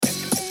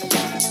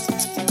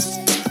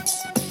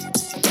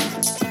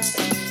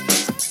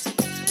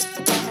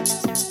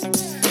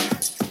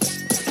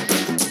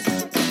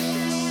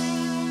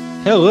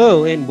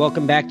Hello and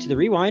welcome back to The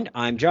Rewind.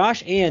 I'm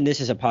Josh, and this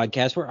is a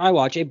podcast where I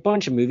watch a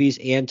bunch of movies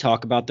and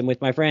talk about them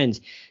with my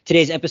friends.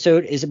 Today's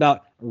episode is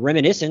about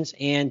Reminiscence,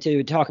 and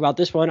to talk about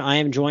this one, I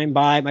am joined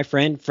by my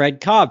friend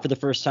Fred Kolb for the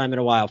first time in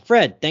a while.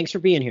 Fred, thanks for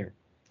being here.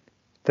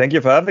 Thank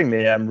you for having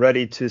me. I'm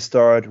ready to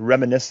start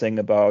reminiscing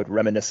about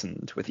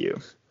Reminiscent with you.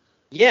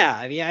 Yeah,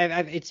 I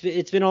mean,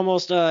 it's been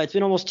almost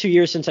 2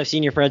 years since I've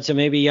seen you, Fred. So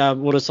maybe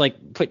we'll just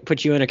like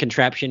put you in a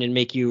contraption and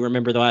make you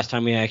remember the last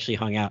time we actually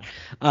hung out.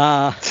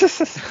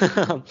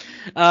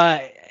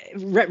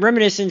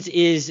 Reminiscence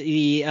is it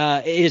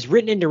is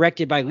written and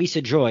directed by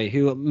Lisa Joy,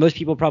 who most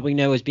people probably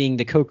know as being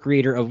the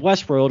co-creator of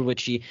Westworld,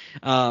 which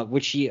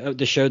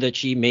the show that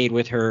she made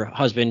with her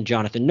husband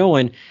Jonathan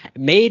Nolan. Is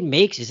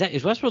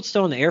Westworld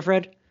still in the air,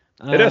 Fred?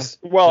 It is.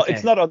 Well, okay.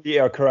 It's not on the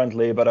air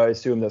currently, but I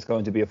assume there's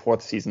going to be a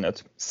fourth season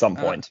at some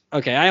point.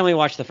 Okay, I only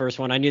watched the first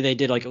one. I knew they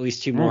did like at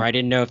least two more. I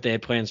didn't know if they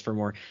had plans for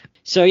more.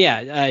 So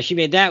yeah, she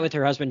made that with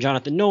her husband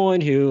Jonathan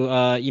Nolan, who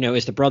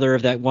is the brother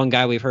of that one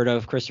guy we've heard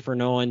of, Christopher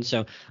Nolan.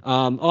 So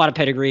a lot of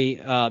pedigree,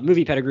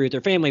 movie pedigree with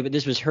their family. But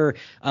this was her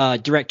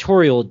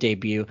directorial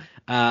debut,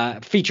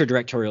 feature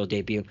directorial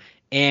debut.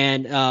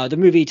 And the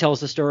movie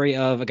tells the story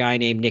of a guy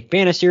named Nick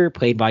Bannister,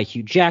 played by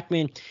Hugh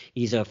Jackman.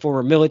 He's a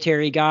former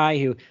military guy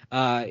who,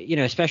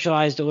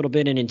 specialized a little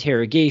bit in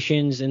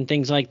interrogations and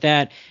things like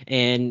that,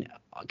 and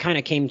kind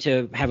of came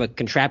to have a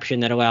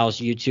contraption that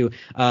allows you to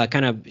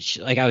kind of,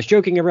 like I was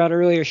joking about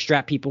earlier,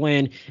 strap people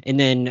in and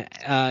then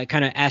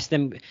kind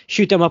of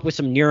shoot them up with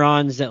some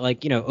neurons that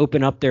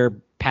open up their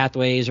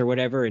pathways or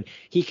whatever, and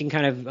he can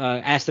kind of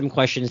ask them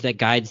questions that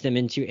guides them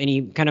into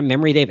any kind of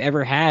memory they've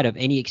ever had of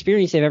any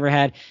experience they've ever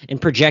had, and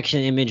projects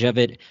an image of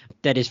it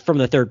that is from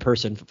the third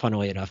person,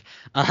 funnily enough,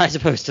 as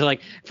opposed to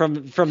like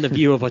from the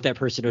view of what that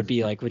person would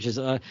be like, which is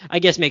I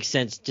guess makes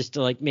sense just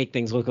to like make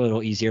things look a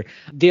little easier.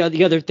 The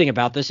other thing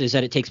about this is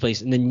that it takes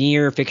place in the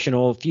near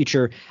fictional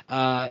future,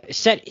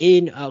 set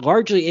in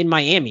largely in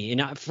Miami.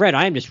 And Fred,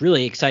 I am just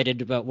really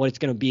excited about what it's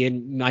going to be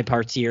in my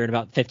parts here in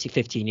about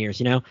 15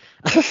 years,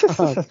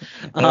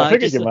 I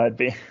figured you might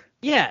be.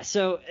 Yeah,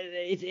 so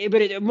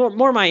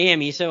more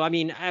Miami. So I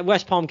mean,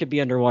 West Palm could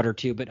be underwater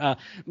too, but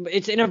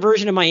it's in a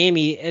version of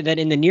Miami that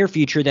in the near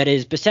future that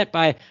is beset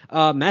by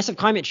massive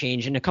climate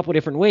change in a couple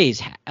different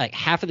ways. Like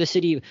half of the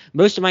city,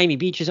 most of Miami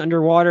Beach is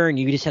underwater, and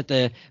you just have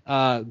to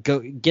go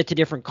get to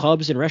different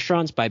clubs and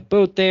restaurants by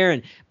boat there,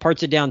 and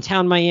parts of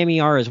downtown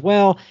Miami are as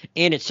well.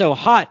 And it's so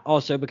hot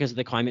also because of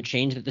the climate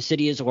change that the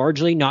city is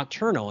largely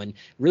nocturnal, and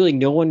really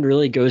no one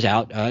really goes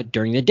out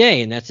during the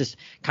day, and that's just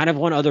kind of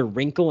one other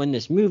wrinkle in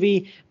this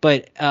movie. But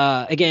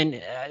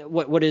again,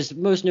 what is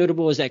most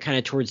notable is that kind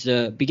of towards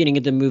the beginning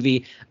of the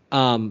movie,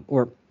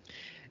 or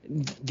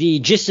the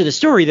gist of the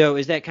story, though,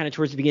 is that kind of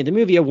towards the beginning of the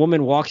movie, a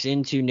woman walks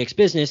into Nick's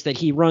business that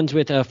he runs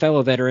with a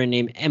fellow veteran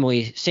named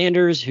Emily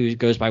Sanders, who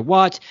goes by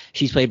Watt.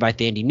 She's played by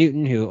Thandie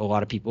Newton, who a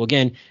lot of people,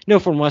 again, know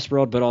from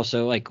Westworld, but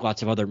also like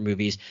lots of other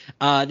movies.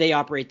 They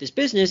operate this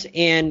business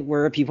and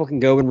where people can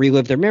go and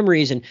relive their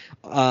memories. And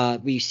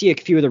we see a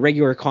few of the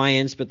regular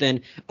clients, but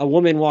then a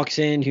woman walks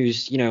in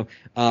who's,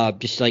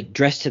 just like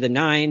dressed to the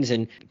nines,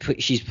 and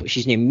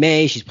she's named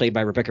May. She's played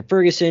by Rebecca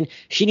Ferguson.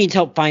 She needs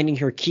help finding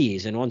her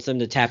keys and wants them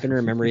to tap into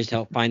her memories to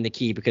help find the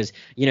key, because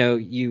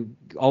you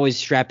always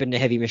strap into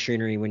heavy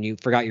machinery when you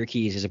forgot your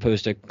keys as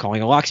opposed to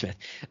calling a locksmith.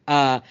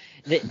 They're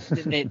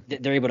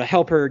able to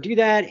help her do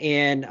that,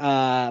 and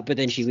but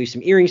then she leaves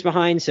some earrings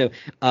behind, so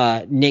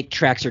Nick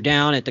tracks her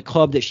down at the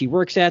club that she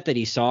works at that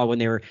he saw when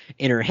they were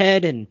in her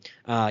head, and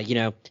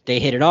they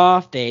hit it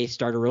off. They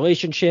start a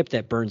relationship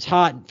that burns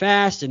hot and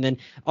fast, and then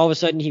all of a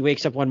sudden he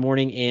wakes up one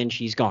morning and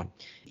she's gone.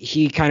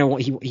 He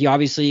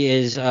obviously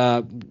is,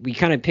 we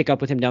kind of pick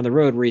up with him down the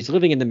road where he's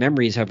living in the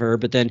memories of her,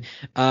 but then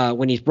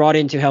when he's brought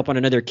in to help on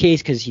another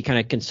case, because he kind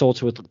of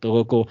consults with the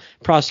local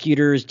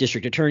prosecutors,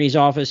 district attorney's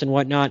office and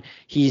whatnot,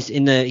 he's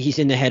in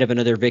the head of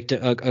another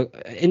victim,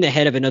 in the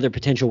head of another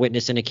potential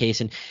witness in a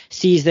case, and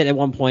sees that at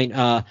one point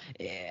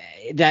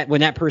that when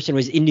that person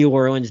was in New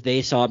Orleans,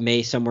 they saw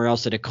May somewhere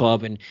else at a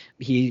club, and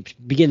he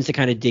begins to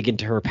kind of dig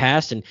into her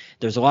past. And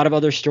there's a lot of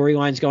other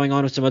storylines going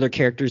on with some other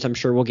characters I'm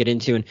sure we'll get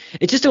into, and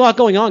it's just a lot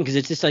going on because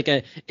it's just like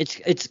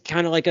it's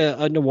kind of like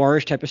a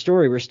noir-ish type of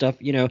story where stuff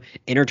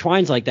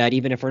intertwines like that,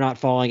 even if we're not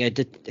following a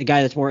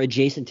guy that's more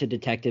adjacent to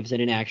detectives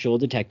than an actual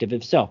detective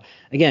himself.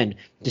 Again,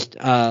 just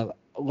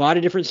a lot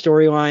of different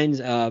storylines,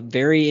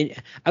 very,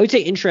 I would say,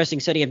 interesting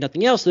setting. If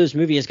nothing else, this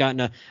movie has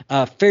gotten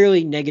a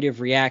fairly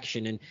negative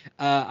reaction. And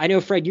I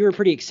know, Fred, you were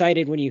pretty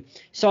excited when you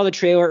saw the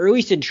trailer, or at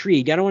least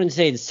intrigued. I don't want to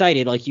say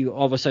excited, like you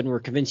all of a sudden were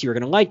convinced you were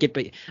going to like it,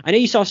 but I know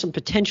you saw some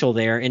potential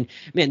there. And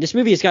man, this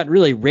movie has gotten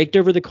really raked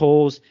over the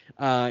coals,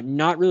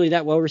 not really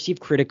that well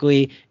received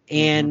critically.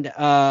 And we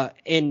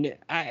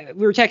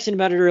were texting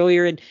about it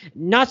earlier, and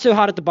not so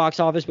hot at the box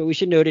office, but we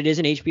should note it is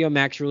an HBO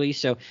Max release.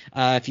 So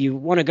if you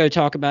want to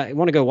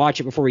go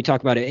watch it before we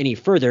talk about it any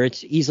further,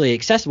 it's easily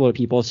accessible to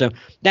people. So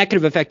that could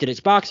have affected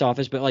its box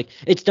office, but like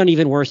it's done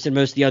even worse than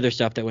most of the other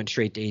stuff that went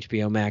straight to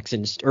HBO Max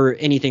or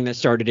anything that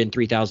started in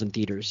 3,000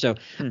 theaters. So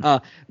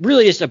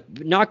really just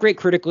not great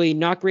critically,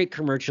 not great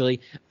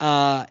commercially.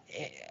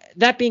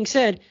 that being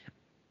said,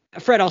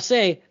 Fred, I'll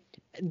say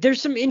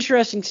there's some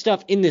interesting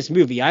stuff in this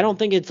movie. I don't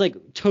think it's like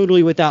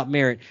totally without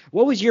merit.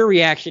 What was your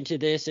reaction to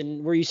this,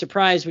 and were you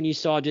surprised when you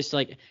saw just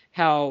like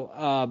how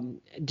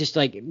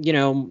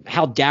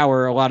how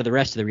dour a lot of the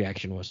rest of the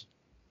reaction was?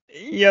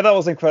 Yeah, that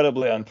was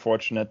incredibly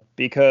unfortunate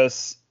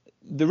because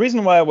the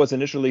reason why I was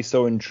initially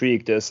so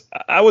intrigued is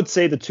I would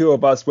say the two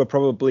of us were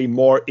probably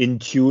more in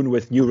tune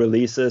with new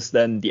releases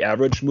than the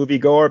average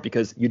moviegoer,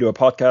 because you do a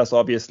podcast,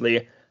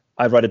 obviously.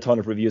 I write a ton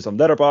of reviews on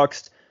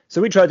Letterboxd.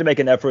 So we try to make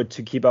an effort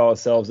to keep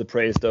ourselves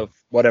appraised of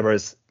whatever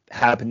is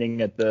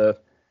happening at the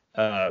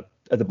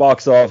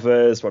box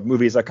office, what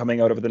movies are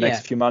coming out over the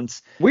next few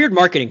months. Weird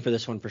marketing for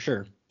this one, for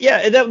sure.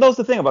 Yeah, that was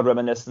the thing about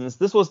Reminiscence.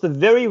 This was the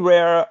very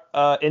rare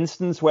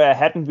instance where I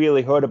hadn't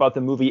really heard about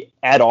the movie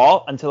at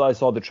all until I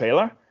saw the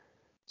trailer.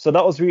 So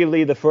that was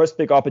really the first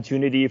big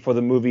opportunity for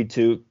the movie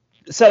to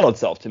sell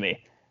itself to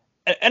me.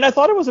 And I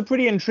thought it was a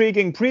pretty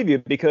intriguing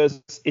preview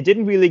because it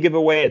didn't really give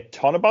away a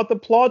ton about the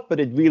plot, but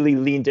it really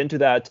leaned into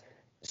that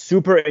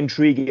super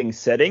intriguing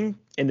setting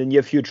in the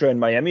near future in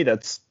Miami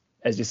that's,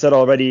 as you said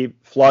already,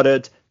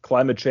 flooded.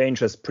 Climate change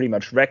has pretty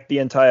much wrecked the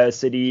entire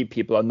city.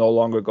 People are no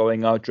longer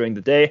going out during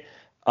the day.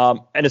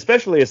 And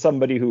especially as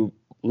somebody who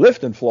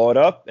lived in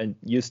Florida, and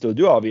you still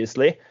do,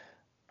 obviously,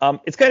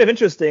 it's kind of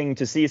interesting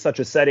to see such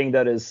a setting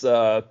that is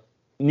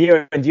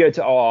near and dear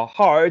to our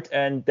heart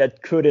and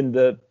that could, in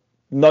the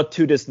not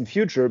too distant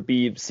future,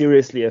 be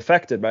seriously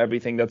affected by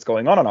everything that's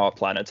going on our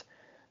planet.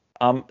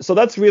 So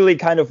that's really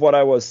kind of what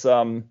I was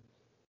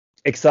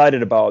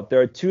excited about. There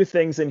are two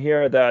things in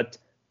here that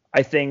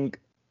I think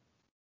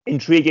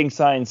intriguing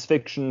science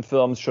fiction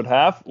films should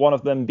have. One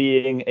of them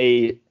being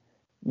a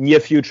near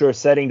future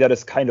setting that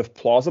is kind of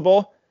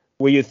plausible,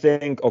 where you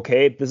think,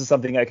 okay, this is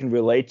something I can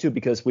relate to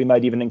because we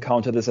might even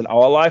encounter this in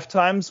our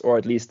lifetimes, or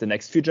at least the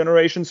next few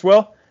generations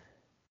will.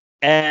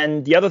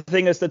 And the other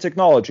thing is the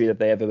technology that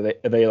they have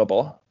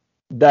available,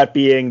 that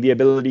being the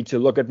ability to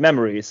look at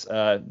memories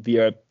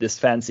via this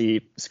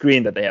fancy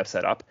screen that they have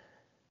set up.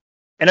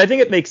 And I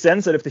think it makes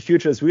sense that if the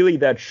future is really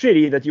that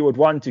shitty, that you would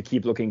want to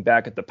keep looking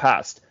back at the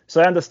past.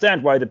 So I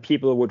understand why the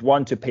people would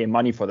want to pay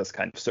money for this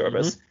kind of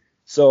service. Mm-hmm.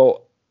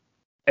 So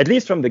at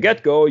least from the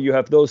get-go, you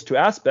have those two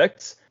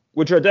aspects,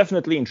 which are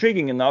definitely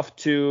intriguing enough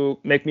to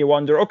make me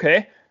wonder,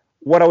 okay,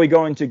 what are we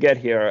going to get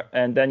here?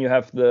 And then you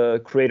have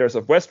the creators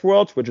of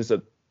Westworld, which is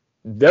a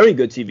very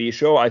good TV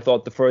show. I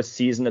thought the first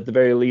season, at the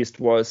very least,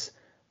 was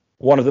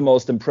one of the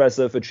most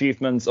impressive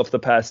achievements of the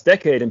past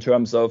decade in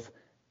terms of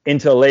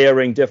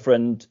interlayering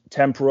different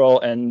temporal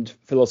and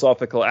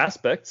philosophical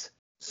aspects.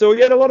 So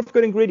you had a lot of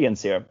good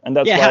ingredients here, and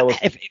that's why I was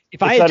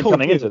if I had told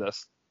coming you, into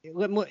this.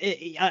 And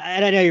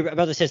I know you're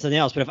about to say something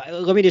else, but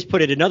let me just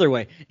put it another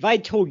way. If I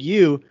had told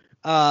you,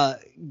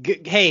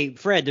 hey,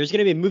 Fred, there's going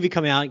to be a movie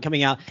coming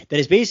out that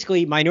is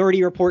basically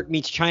Minority Report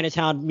meets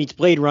Chinatown meets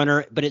Blade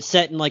Runner, but it's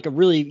set in like a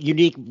really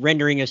unique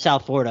rendering of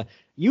South Florida,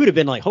 you would have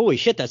been like, holy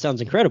shit, that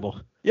sounds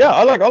incredible. Yeah,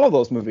 I like all of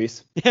those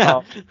movies.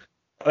 Yeah.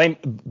 I mean,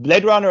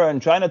 Blade Runner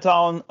and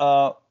Chinatown,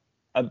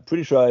 I'm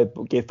pretty sure I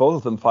gave both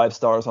of them 5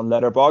 stars on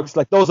Letterboxd.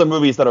 Like, those are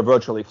movies that are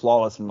virtually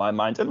flawless in my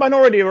mind. And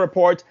Minority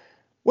Report,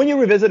 when you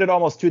revisit it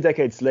almost 2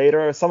 decades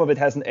later, some of it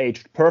hasn't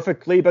aged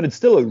perfectly, but it's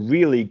still a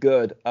really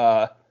good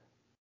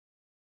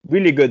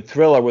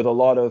thriller with a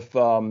lot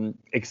of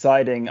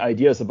exciting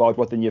ideas about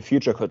what the near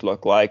future could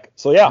look like.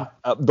 So yeah,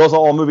 those are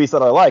all movies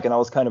that I like, and I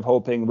was kind of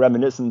hoping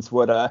Reminiscence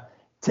would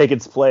take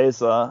its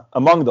place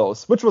among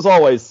those, which was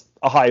always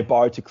a high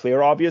bar to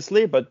clear,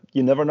 obviously, but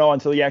you never know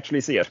until you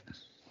actually see it.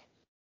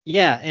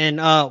 Yeah, and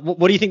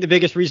what do you think the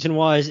biggest reason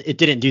was it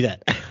didn't do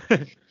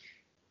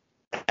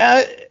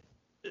that?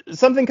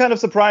 Something kind of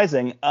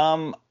surprising.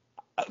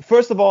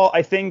 First of all,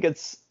 I think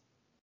it's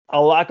a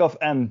lack of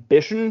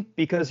ambition,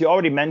 because you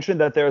already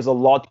mentioned that there's a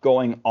lot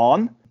going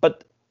on.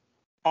 But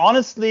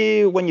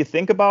honestly, when you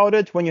think about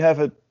it, when you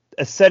have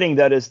a setting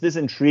that is this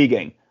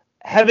intriguing,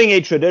 having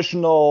a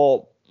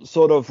traditional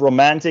sort of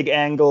romantic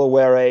angle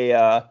where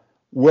a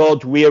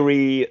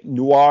world-weary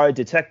noir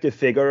detective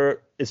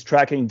figure is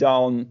tracking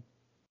down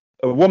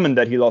a woman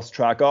that he lost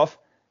track of,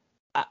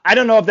 I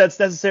don't know if that's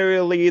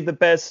necessarily the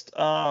best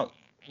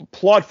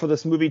plot for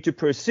this movie to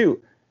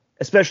pursue,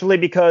 especially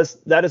because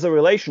that is a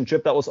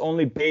relationship that was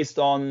only based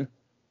on,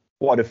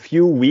 a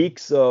few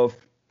weeks of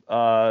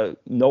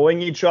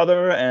knowing each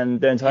other,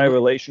 and the entire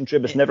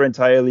relationship is never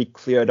entirely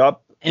cleared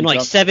up. In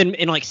like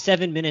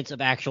 7 minutes of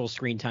actual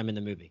screen time in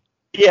the movie.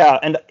 Yeah,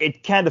 and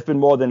it can't have been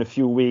more than a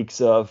few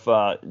weeks of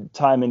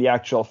time in the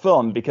actual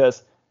film,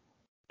 because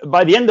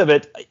by the end of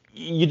it,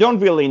 you don't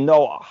really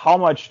know how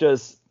much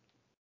does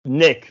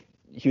Nick,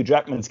 Hugh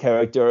Jackman's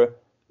character,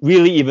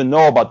 really even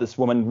know about this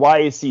woman. Why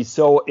is he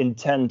so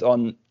intent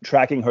on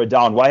tracking her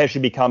down? Why has she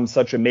become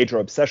such a major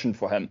obsession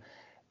for him?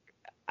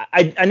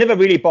 I never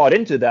really bought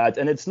into that,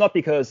 and it's not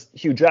because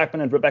Hugh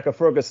Jackman and Rebecca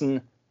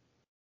Ferguson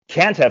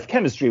can't have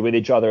chemistry with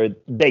each other.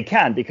 They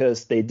can,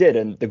 because they did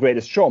in The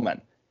Greatest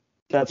Showman.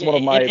 That's one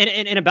of my...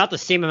 And about the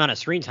same amount of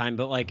screen time,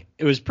 but like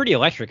it was pretty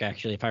electric,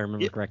 actually, if I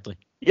remember correctly.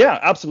 Yeah,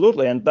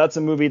 absolutely. And that's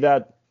a movie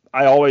that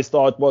I always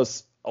thought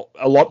was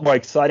a lot more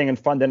exciting and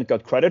fun than it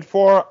got credit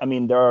for. I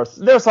mean, there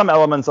are some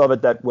elements of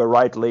it that were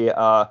rightly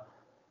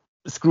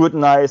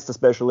scrutinized,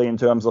 especially in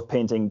terms of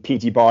painting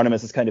P.T. Barnum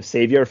as this kind of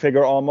savior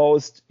figure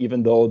almost,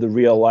 even though the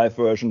real life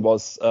version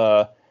was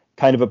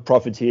kind of a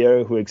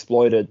profiteer who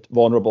exploited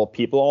vulnerable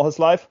people all his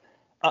life.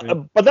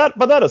 But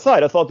that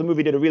aside, I thought the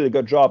movie did a really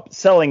good job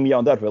selling me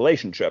on that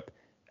relationship.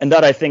 And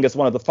that, I think, is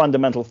one of the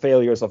fundamental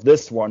failures of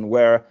this one,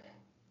 where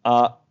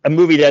a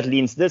movie that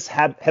leans this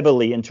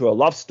heavily into a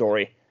love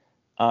story,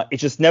 it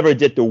just never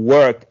did the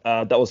work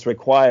that was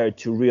required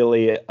to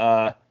really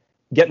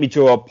get me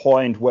to a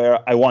point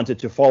where I wanted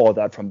to follow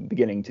that from the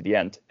beginning to the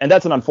end. And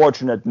that's an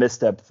unfortunate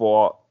misstep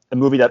for a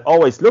movie that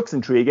always looks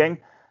intriguing,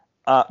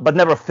 but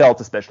never felt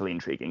especially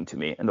intriguing to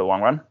me in the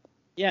long run.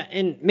 Yeah,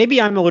 and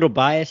maybe I'm a little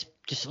biased.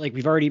 Just like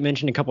we've already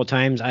mentioned a couple of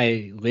times,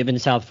 I live in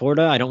South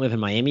Florida. I don't live in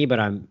Miami, but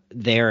I'm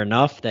there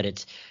enough that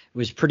it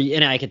was pretty,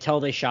 and I could tell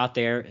they shot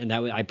there, and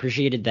I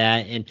appreciated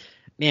that. And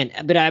man,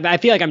 but I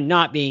feel like I'm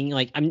not being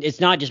like,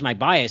 it's not just my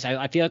bias.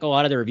 I feel like a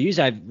lot of the reviews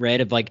I've read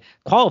have like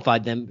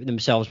qualified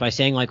themselves by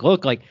saying like,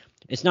 look, like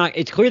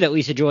it's clear that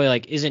Lisa Joy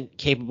like isn't a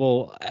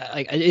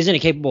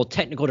capable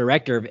technical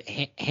director of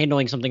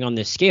handling something on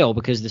this scale,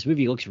 because this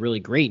movie looks really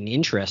great and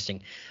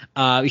interesting.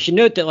 We should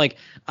note that like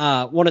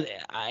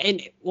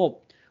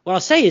what I'll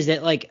say is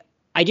that like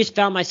I just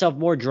found myself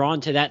more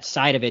drawn to that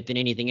side of it than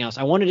anything else.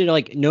 I wanted to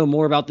like know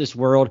more about this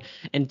world,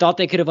 and thought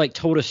they could have like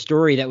told a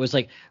story that was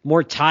like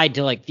more tied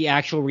to like the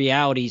actual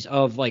realities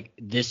of like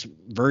this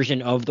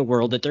version of the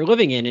world that they're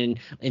living in. And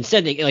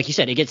instead, they, like you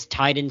said, it gets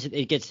tied into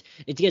it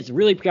gets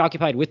really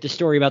preoccupied with the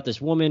story about this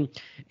woman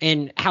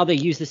and how they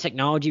use this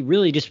technology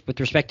really just with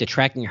respect to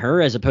tracking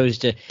her, as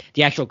opposed to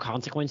the actual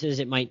consequences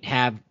it might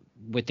have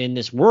within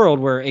this world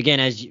where,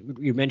 again, as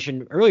you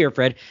mentioned earlier,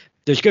 Fred,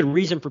 there's good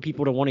reason for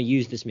people to want to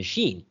use this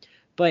machine.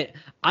 But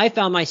I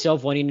found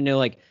myself wanting to know,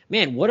 like,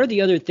 man, what are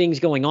the other things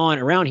going on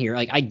around here?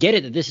 Like, I get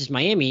it that this is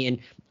Miami, and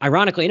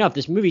ironically enough,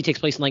 this movie takes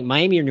place in like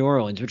Miami or New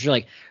Orleans, which are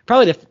like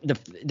probably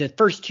the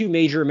first two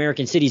major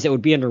American cities that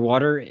would be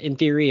underwater in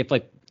theory if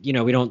like, you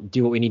know, we don't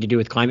do what we need to do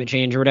with climate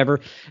change or whatever.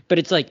 But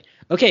it's like,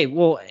 okay,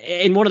 well,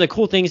 and one of the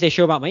cool things they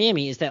show about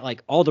Miami is that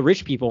like all the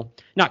rich people,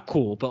 not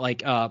cool, but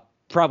like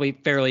probably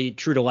fairly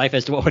true to life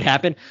as to what would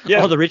happen.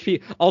 Yeah. All the rich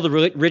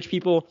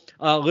people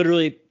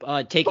literally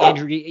take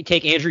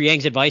Andrew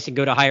Yang's advice and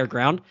go to higher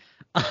ground.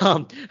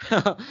 A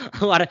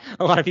lot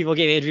of people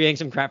gave Andrew Yang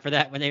some crap for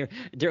that when they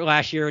were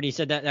last year, and he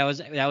said that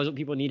was what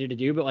people needed to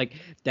do. But like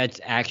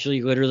that's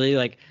actually literally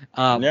like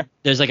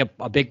there's like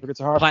a big there's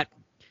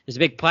a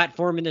big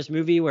platform in this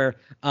movie where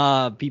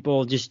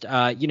people just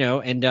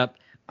end up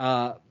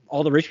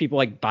all the rich people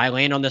like buy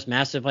land on this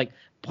massive like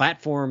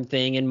platform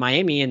thing in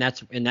Miami, and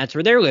that's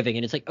where they're living.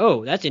 And it's like,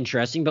 oh, that's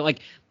interesting, but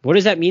like what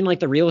does that mean, like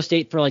the real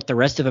estate for like the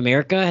rest of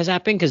America has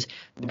happened? Because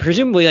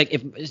presumably like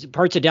if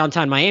parts of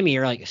downtown Miami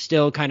are like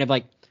still kind of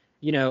like,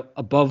 you know,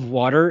 above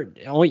water,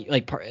 only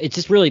like it's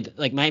just really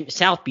like my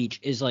South Beach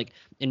is like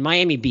in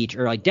Miami Beach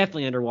or like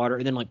definitely underwater,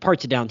 and then like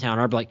parts of downtown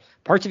are like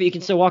parts of it you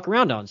can still walk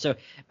around on. So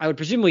I would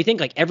presumably think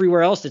like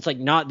everywhere else that's like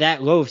not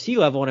that low of sea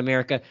level in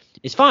America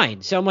is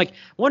fine. So I'm like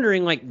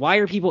wondering like why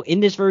are people in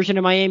this version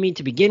of Miami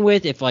to begin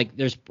with if like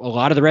there's a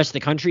lot of the rest of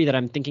the country that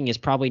I'm thinking is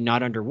probably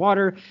not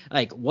underwater.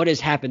 Like what has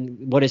happened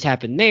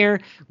there?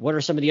 What are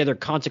some of the other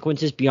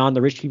consequences beyond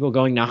the rich people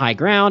going to high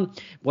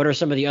ground? What are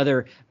some of the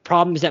other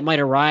problems that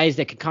might arise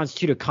that could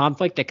constitute a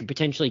conflict that could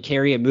potentially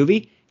carry a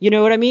movie? You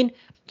know what I mean?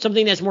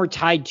 Something that's more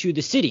tied to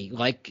the city,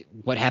 like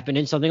what happened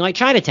in something like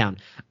Chinatown.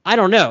 I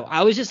don't know.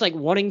 I was just like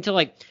wanting to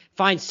like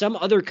find some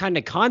other kind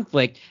of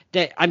conflict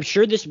that I'm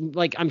sure this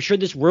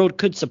world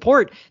could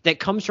support that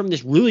comes from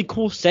this really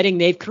cool setting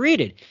they've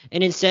created.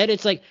 And instead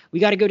it's like we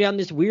got to go down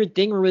this weird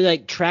thing where we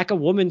like track a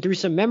woman through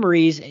some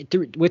memories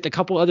with a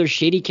couple other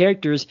shady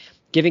characters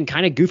giving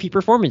kind of goofy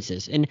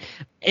performances. And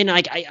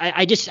like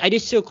I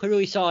just so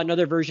clearly saw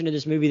another version of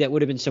this movie that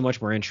would have been so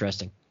much more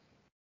interesting.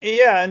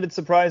 Yeah, and it's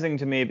surprising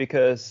to me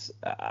because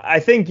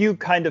I think you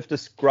kind of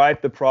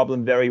described the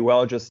problem very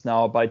well just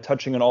now by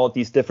touching on all of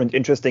these different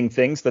interesting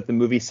things that the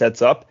movie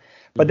sets up,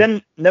 but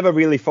then never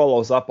really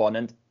follows up on.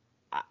 And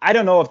I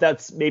don't know if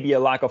that's maybe a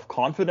lack of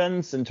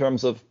confidence in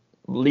terms of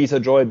Lisa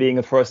Joy being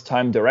a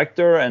first-time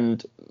director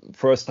and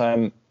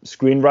first-time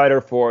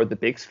screenwriter for the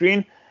big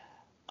screen.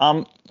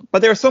 But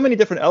there are so many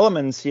different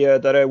elements here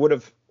that I would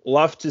have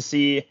loved to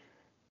see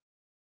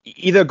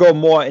either go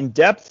more in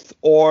depth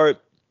or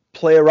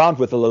play around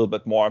with a little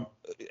bit more.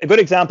 A good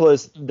example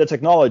is the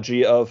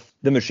technology of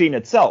the machine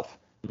itself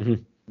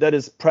that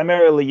is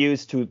primarily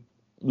used to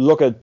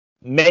look at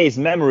May's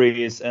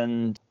memories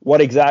and what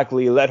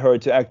exactly led her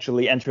to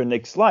actually enter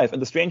Nick's life.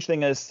 And the strange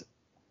thing is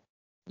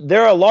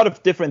there are a lot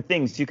of different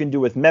things you can do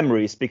with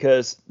memories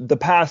because the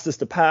past is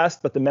the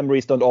past, but the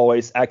memories don't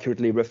always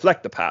accurately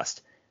reflect the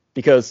past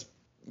because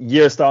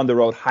years down the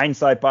road,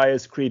 hindsight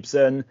bias creeps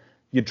in.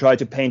 You try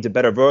to paint a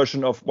better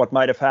version of what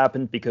might have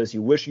happened because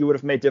you wish you would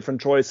have made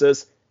different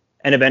choices.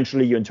 And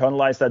eventually you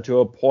internalize that to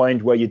a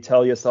point where you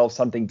tell yourself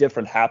something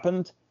different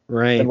happened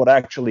than what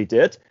actually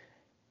did.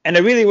 And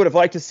I really would have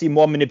liked to see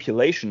more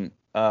manipulation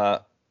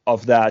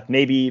of that.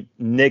 Maybe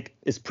Nick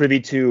is privy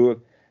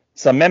to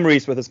some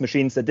memories with his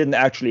machines that didn't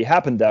actually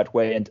happen that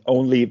way, and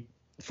only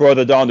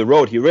further down the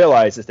road he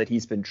realizes that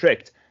he's been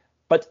tricked.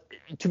 But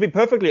to be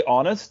perfectly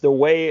honest, the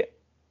way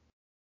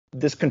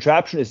this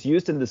contraption is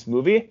used in this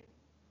movie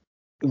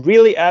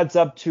really adds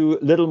up to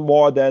little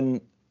more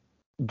than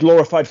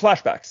glorified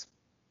flashbacks.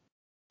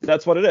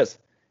 That's what it is.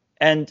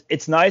 And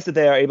it's nice that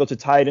they are able to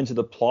tie it into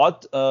the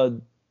plot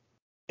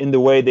in the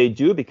way they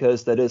do,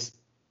 because that is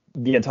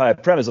the entire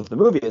premise of the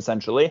movie,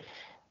 essentially.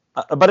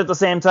 But at the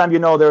same time,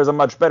 there is a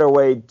much better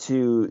way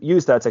to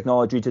use that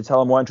technology to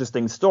tell a more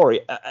interesting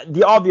story.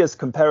 The obvious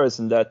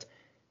comparison that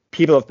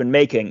people have been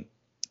making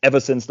ever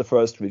since the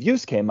first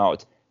reviews came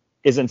out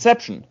is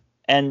Inception.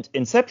 And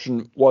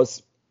Inception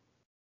was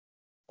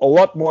a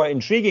lot more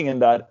intriguing in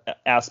that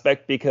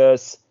aspect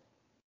because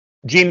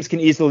dreams can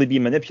easily be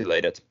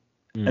manipulated.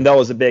 And that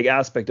was a big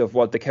aspect of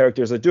what the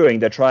characters are doing.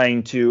 They're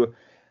trying to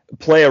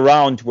play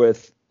around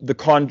with the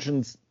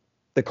consciousness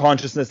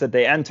that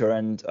they enter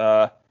and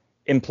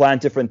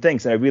implant different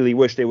things. And I really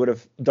wish they would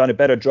have done a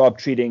better job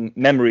treating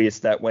memories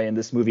that way in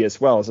this movie as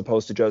well, as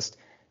opposed to just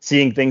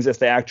seeing things as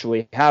they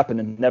actually happen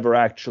and never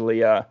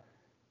actually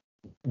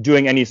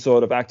doing any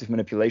sort of active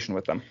manipulation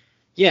with them.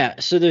 Yeah,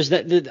 so there's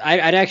that.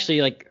 I'd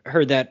actually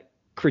heard that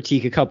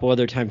critique a couple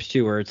other times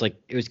too, where it's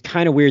it was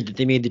kind of weird that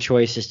they made the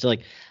choice just to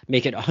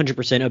make it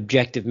 100%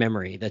 objective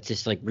memory that's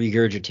just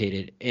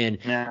regurgitated. And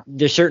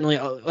there's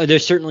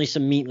certainly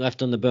some meat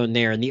left on the bone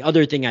there. And the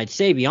other thing I'd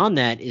say beyond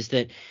that is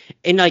that,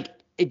 and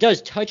it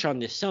does touch on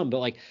this some,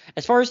 but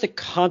as far as the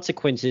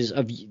consequences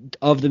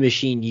of the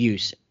machine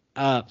use,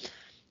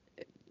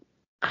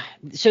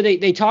 so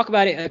they talk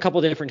about it a couple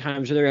of different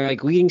times where they're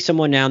leading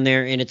someone down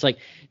there, and it's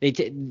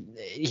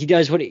he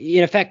does what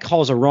in effect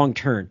calls a wrong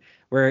turn,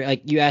 where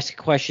you ask a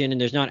question and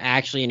there's not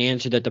actually an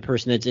answer that the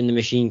person that's in the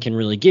machine can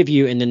really give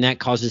you, and then that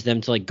causes them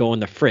to go on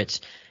the fritz.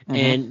 Mm-hmm.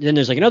 And then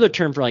there's another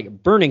term for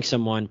burning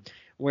someone,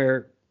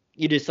 where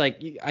you just I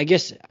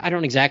guess I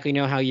don't exactly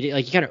know how you do,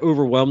 you kind of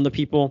overwhelm the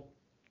people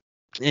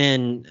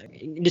and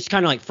just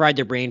kind of fried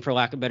their brain, for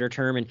lack of a better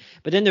term.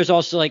 But then there's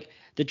also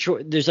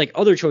there's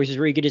other choices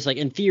where you could just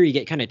in theory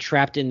get kind of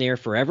trapped in there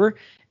forever.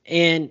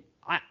 And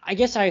I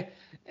guess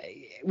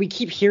we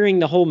keep hearing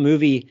the whole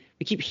movie.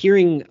 We keep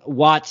hearing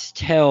Watts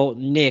tell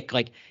Nick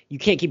you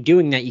can't keep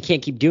doing that. You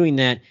can't keep doing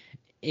that,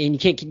 and you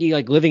can't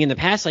keep living in the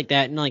past like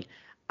that. And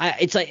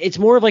it's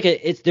more of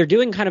they're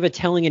doing kind of a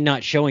telling and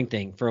not showing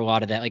thing for a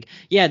lot of that.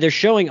 They're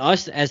showing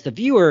us as the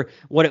viewer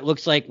what it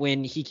looks like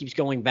when he keeps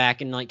going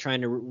back and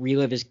trying to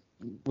relive his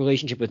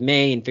relationship with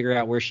May and figure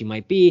out where she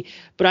might be.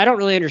 But I don't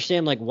really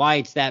understand why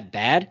it's that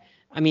bad.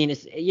 I mean,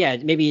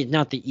 maybe it's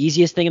not the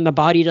easiest thing in the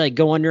body to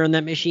go under on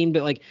that machine,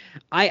 but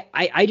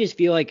I just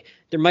feel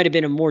there might have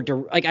been a more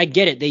I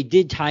get it, they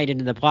did tie it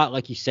into the plot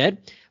like you said,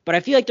 but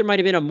I feel there might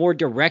have been a more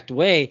direct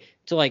way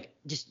to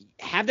just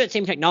have that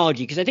same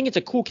technology, because I think it's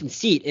a cool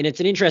conceit and it's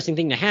an interesting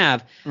thing to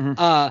have.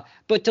 Mm-hmm.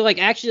 But to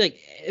actually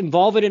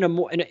involve it in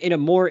a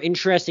more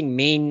interesting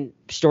main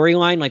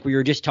storyline, like we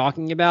were just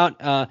talking about,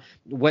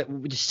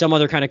 some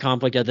other kind of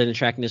conflict other than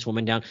tracking this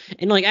woman down,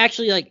 and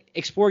actually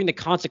exploring the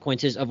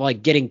consequences of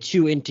getting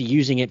too into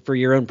using it for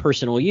your own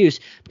personal use,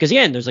 because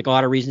again, there's a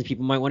lot of reasons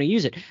people might want to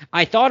use it.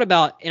 I thought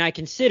about and I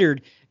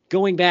considered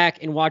going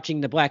back and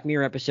watching the Black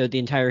Mirror episode, The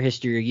Entire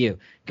History of You,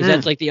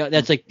 because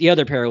that's the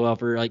other parallel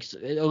for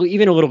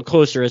even a little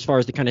closer as far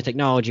as the kind of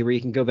technology where you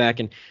can go back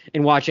and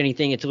watch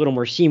anything. It's a little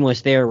more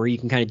seamless there, where you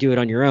can kind of do it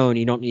on your own.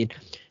 You don't need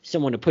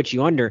someone to put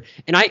you under.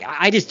 And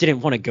I just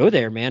didn't want to go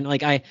there, man.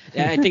 I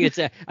think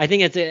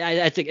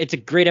it's a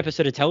great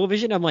episode of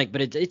television. I'm but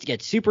it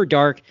gets super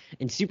dark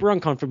and super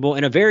uncomfortable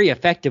in a very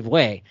effective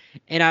way.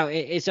 And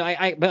it's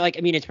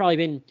probably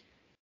been,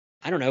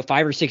 I don't know,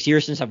 5 or 6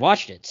 years since I've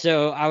watched it.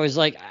 So I was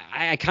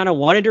I kind of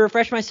wanted to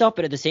refresh myself,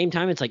 but at the same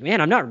time, it's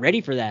man, I'm not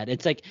ready for that.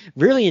 It's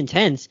really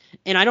intense.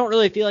 And I don't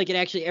really feel it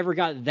actually ever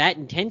got that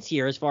intense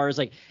here, as far as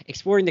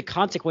exploring the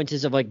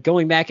consequences of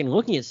going back and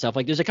looking at stuff.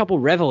 There's a couple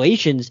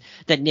revelations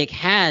that Nick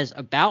has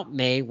about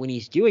May when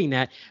he's doing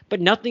that, but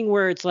nothing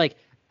where it's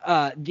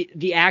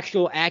the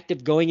actual act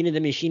of going into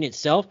the machine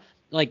itself,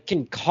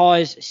 can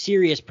cause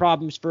serious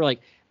problems for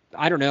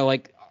I don't know,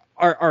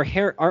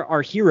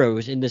 our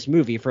heroes in this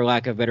movie, for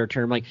lack of a better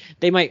term.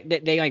 They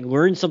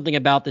learn something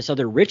about this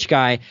other rich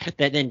guy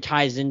that then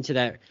ties into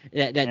that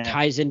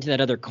ties into that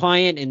other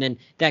client, and then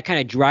that kind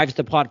of drives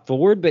the plot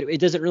forward, but it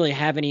doesn't really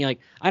have any I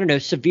don't know,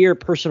 severe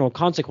personal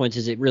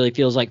consequences, it really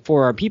feels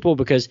for our people,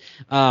 because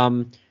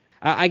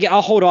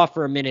I'll hold off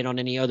for a minute on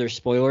any other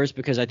spoilers,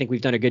 because I think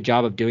we've done a good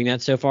job of doing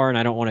that so far, and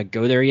I don't want to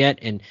go there yet.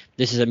 And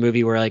this is a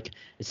movie where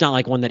it's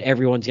not one that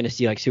everyone's going to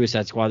see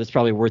Suicide Squad. It's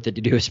probably worth it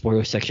to do a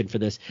spoiler section for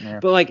this.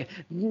 Yeah. But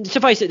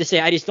suffice it to say,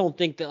 I just don't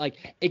think that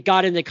it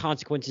got into the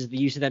consequences of the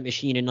use of that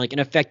machine in an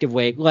effective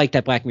way, like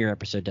that Black Mirror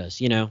episode does,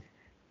 Yeah,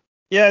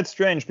 it's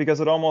strange, because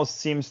it almost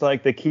seems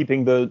like they're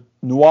keeping the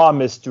noir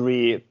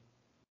mystery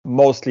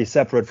mostly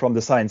separate from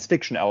the science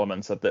fiction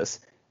elements of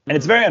this. And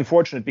it's very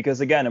unfortunate,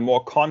 because, again, a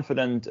more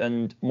confident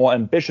and more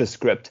ambitious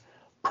script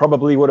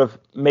probably would have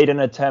made an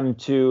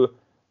attempt to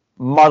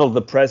muddle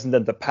the present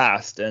and the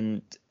past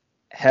and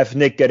have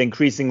Nick get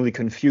increasingly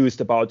confused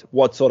about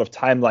what sort of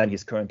timeline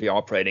he's currently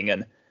operating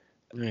in.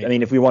 Right. I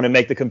mean, if we want to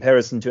make the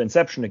comparison to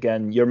Inception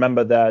again, you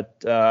remember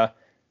that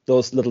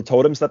those little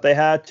totems that they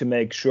had to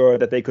make sure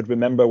that they could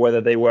remember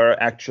whether they were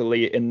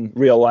actually in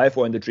real life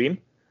or in the dream?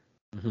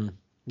 Mm-hmm.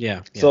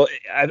 Yeah. So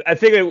I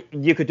figure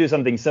you could do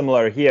something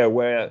similar here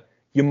where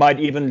you might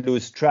even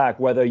lose track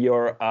whether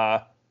you're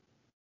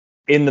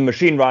in the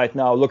machine right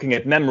now looking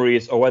at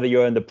memories or whether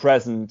you're in the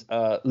present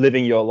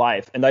living your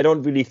life. And I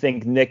don't really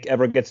think Nick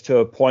ever gets to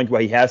a point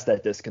where he has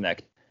that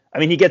disconnect. I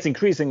mean, he gets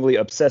increasingly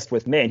obsessed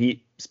with May and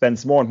he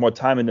spends more and more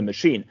time in the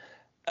machine.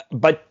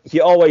 But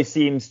he always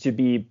seems to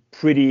be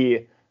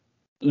pretty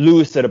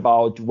lucid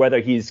about whether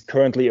he's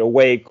currently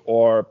awake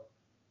or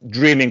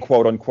dreaming,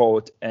 quote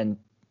unquote, and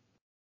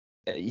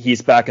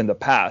he's back in the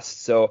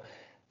past. So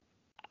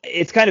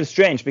it's kind of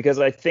strange because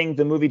I think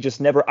the movie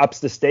just never ups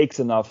the stakes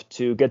enough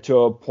to get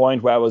to a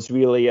point where I was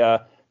really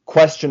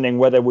questioning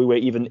whether we were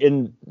even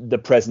in the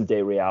present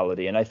day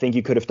reality. And I think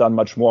you could have done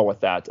much more with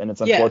that. And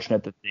it's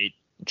unfortunate that they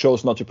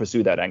chose not to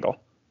pursue that angle.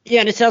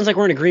 Yeah, and it sounds like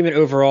we're in agreement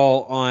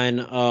overall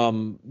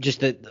on just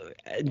the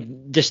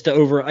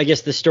I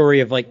guess the story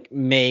of like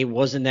May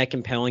wasn't that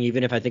compelling,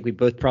 even if I think we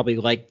both probably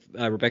like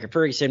Rebecca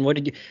Ferguson. What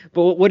did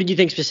you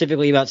think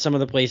specifically about some of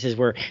the places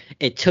where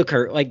it took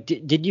her? Like,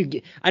 did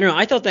you? I don't know.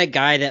 I thought the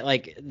guy that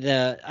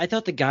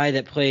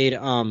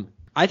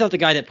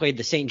played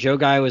the St. Joe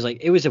guy was like,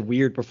 it was a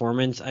weird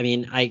performance. I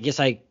mean, I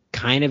guess I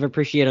kind of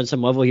appreciate on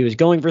some level he was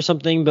going for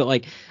something, but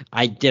like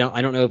I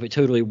don't know if it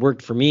totally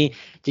worked for me.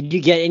 Did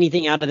you get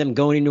anything out of them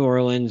going to New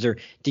Orleans, or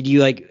did you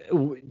like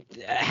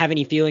have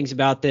any feelings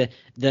about the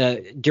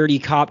dirty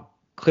cop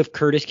Cliff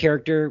Curtis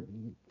character?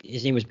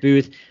 His name was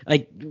Booth.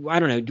 Like, I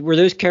don't know, were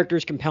those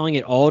characters compelling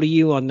at all to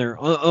you on their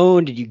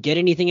own? Did you get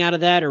anything out of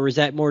that, or was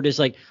that more just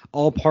like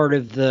all part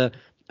of the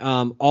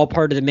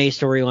May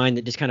storyline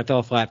that just kind of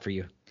fell flat for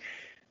you?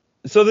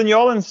 So the New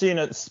Orleans scene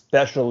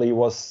especially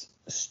was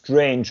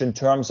strange in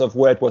terms of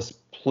where it was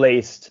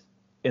placed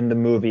in the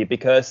movie,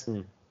 because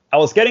I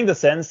was getting the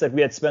sense that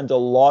we had spent a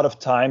lot of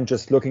time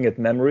just looking at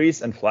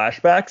memories and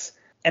flashbacks,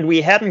 and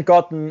we hadn't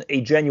gotten a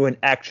genuine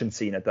action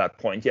scene at that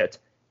point yet.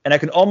 And I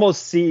can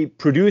almost see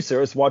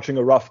producers watching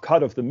a rough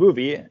cut of the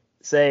movie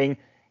saying,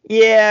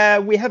 yeah,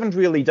 we haven't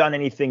really done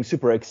anything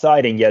super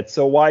exciting yet,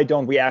 so why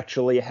don't we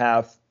actually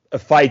have a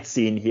fight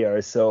scene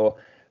here so,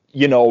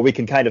 we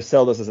can kind of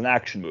sell this as an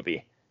action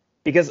movie?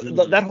 Because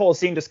that whole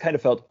scene just kind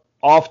of felt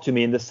off to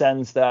me in the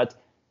sense that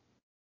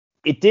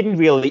it didn't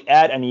really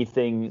add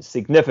anything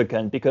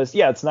significant, because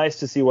it's nice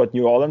to see what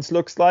New Orleans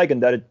looks like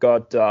and that it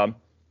got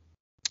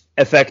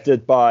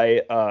affected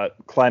by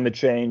climate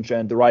change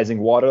and the rising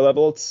water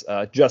levels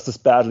just as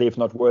badly, if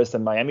not worse,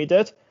 than Miami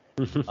did.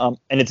 And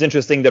it's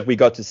interesting that we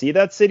got to see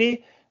that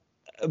city.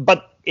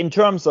 But in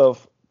terms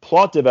of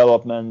plot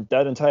development,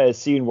 that entire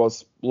scene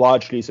was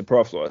largely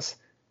superfluous.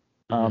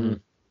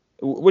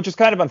 Which is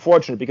kind of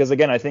unfortunate because,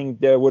 again, I think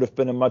there would have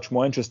been a much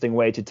more interesting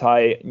way to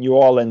tie New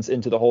Orleans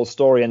into the whole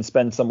story and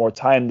spend some more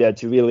time there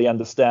to really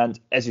understand,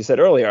 as you said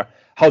earlier,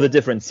 how the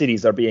different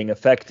cities are being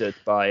affected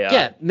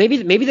by. Maybe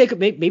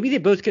they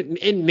both could,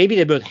 and maybe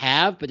they both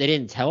have, but they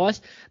didn't tell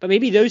us. But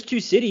maybe those two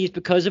cities,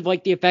 because of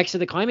like the effects of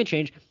the climate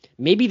change,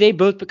 maybe they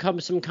both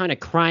become some kind of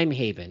crime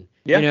haven.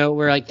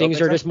 Where like things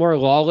are just more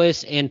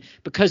lawless, and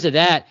because of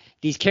that,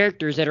 these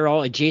characters that are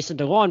all adjacent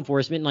to law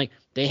enforcement, like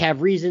they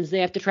have reasons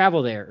they have to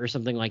travel there or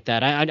something like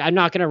that. I'm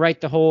not going to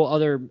write the whole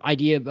other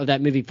idea of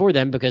that movie for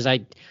them because I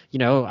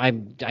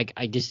don't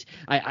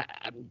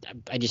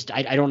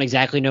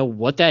exactly know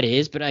what that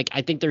is, but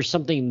I think there's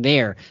something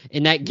there,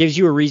 and that gives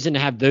you a reason to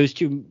have those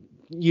two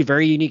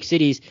very unique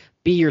cities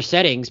be your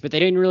settings, but they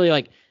didn't really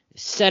like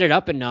set it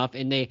up enough,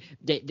 and they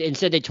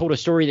instead they told a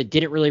story that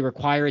didn't really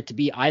require it to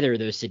be either of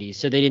those cities.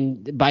 So they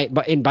didn't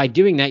by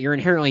doing that, you're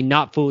inherently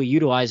not fully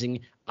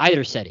utilizing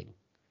either setting.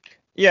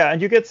 Yeah, and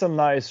you get some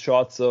nice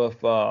shots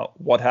of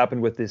what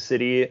happened with this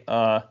city.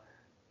 I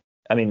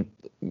mean,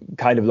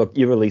 kind of look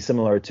eerily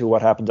similar to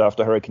what happened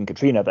after Hurricane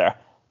Katrina there.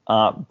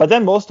 But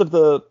then most of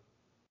the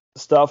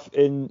stuff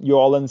in New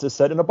Orleans is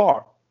set in a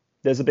bar.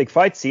 There's a big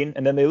fight scene,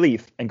 and then they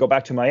leave and go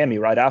back to Miami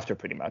right after,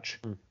 pretty much.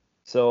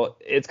 So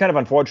it's kind of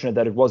unfortunate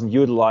that it wasn't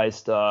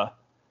utilized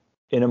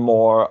in a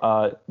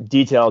more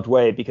detailed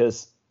way,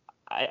 because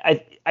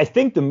I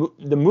think the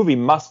movie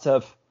must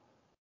have,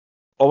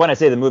 or when I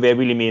say the movie, I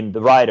really mean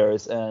the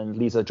writers and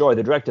Lisa Joy,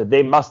 the director,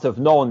 they must have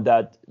known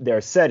that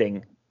their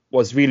setting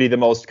was really the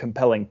most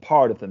compelling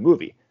part of the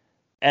movie.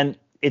 And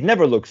it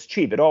never looks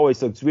cheap. It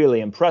always looks really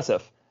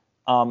impressive.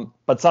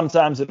 But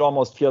sometimes it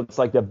almost feels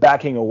like they're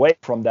backing away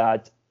from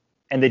that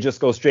and they just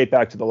go straight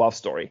back to the love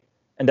story.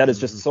 And that is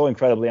just so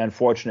incredibly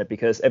unfortunate,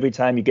 because every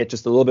time you get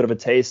just a little bit of a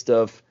taste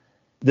of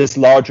this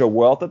larger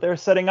world that they're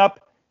setting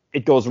up,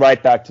 it goes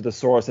right back to the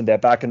source, and they're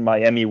back in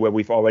Miami where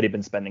we've already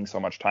been spending so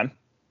much time.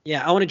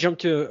 Yeah, I want to jump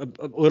to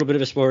a little bit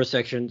of a spoiler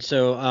section.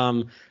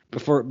 So,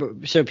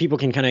 so people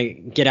can kind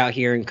of get out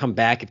here and come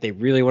back if they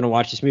really want to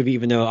watch this movie.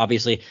 Even though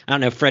obviously, I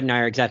don't know, Fred and I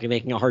are exactly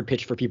making a hard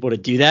pitch for people to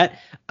do that.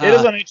 It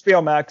is on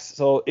HBO Max,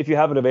 so if you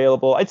have it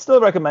available, I'd still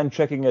recommend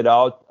checking it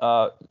out.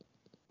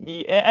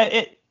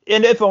 And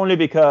if only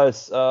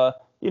because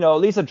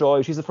Lisa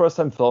Joy, she's a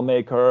first-time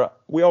filmmaker.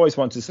 We always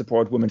want to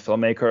support women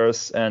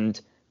filmmakers, and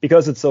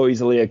because it's so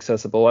easily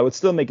accessible, I would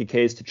still make a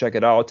case to check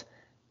it out.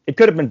 It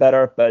could have been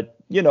better, but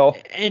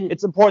and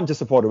it's important to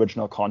support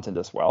original content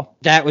as well.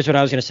 that was what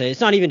I was gonna say.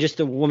 It's not even just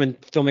the woman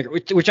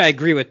filmmaker, which I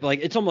agree with. But like,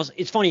 it's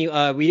funny.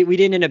 We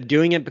didn't end up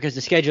doing it because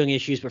of scheduling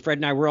issues. But Fred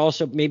and I were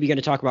also maybe going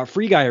to talk about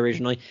Free Guy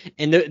originally,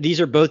 and these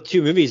are both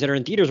two movies that are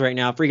in theaters right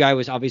now. Free Guy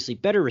was obviously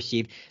better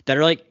received. That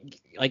are like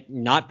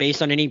not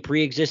based on any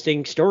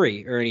pre-existing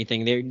story or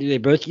anything. They're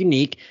both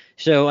unique.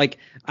 So like,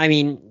 I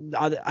mean,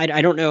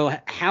 I don't know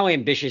how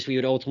ambitious we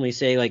would ultimately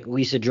say like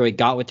Lisa Joy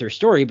got with her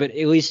story, but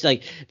at least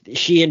like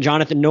she and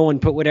Jonathan Nolan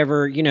put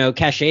whatever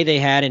cachet they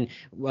had and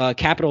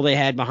capital they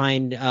had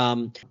behind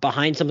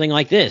something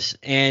like this,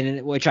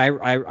 and which I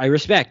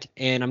respect,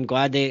 and I'm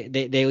glad they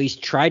at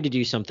least tried to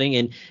do something,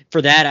 and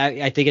for that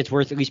I think it's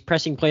worth at least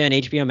pressing play on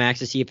HBO Max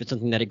to see if it's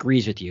something that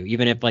agrees with you,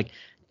 even if like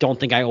don't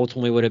think I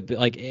ultimately would have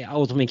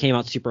ultimately came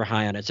out super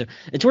high on it. So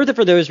it's worth it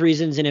for those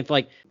reasons. And if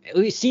like at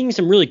least seeing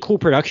some really cool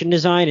production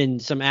design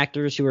and some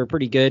actors who are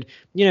pretty good,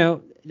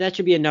 that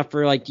should be enough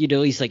for like you to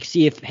at least like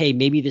see if, hey,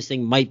 maybe this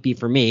thing might be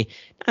for me.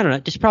 I don't know.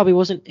 This probably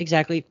wasn't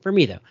exactly for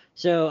me though.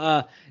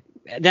 So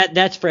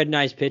that's Fred and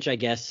I's pitch, I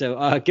guess.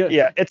 So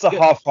it's a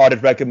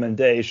half-hearted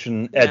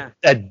recommendation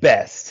at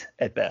best.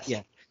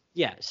 Yeah.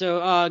 Yeah,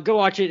 so go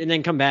watch it and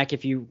then come back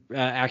if you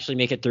actually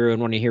make it through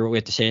and want to hear what we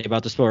have to say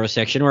about the spoiler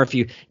section, or if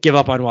you give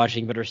up on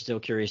watching but are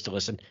still curious to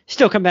listen.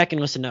 Still come back and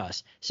listen to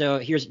us.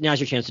 So now's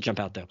your chance to jump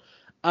out though.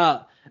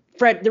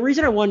 Fred, the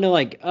reason I wanted to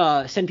like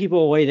send people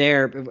away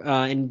there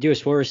and do a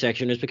spoiler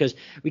section is because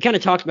we kind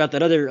of talked about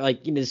that other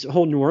this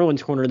whole New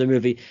Orleans corner of the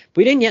movie.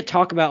 We didn't yet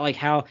talk about like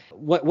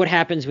what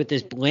happens with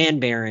this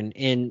land baron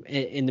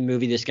in the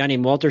movie, this guy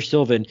named Walter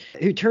Sylvan,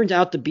 who turns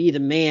out to be the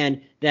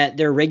man that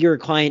their regular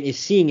client is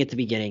seeing at the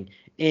beginning,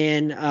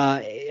 and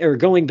or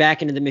going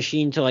back into the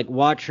machine to like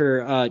watch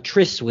her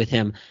trysts with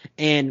him,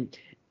 and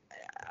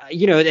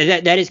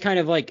that is kind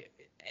of like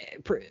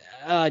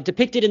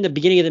depicted in the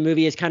beginning of the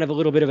movie as kind of a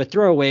little bit of a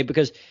throwaway,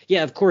 because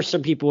yeah, of course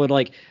some people would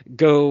like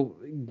go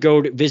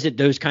to visit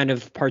those kind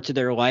of parts of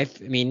their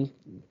life. I mean,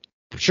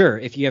 sure,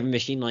 if you have a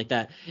machine like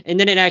that, and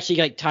then it actually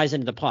like ties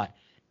into the plot,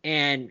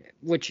 and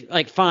which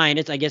like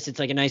fine, I guess it's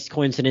like a nice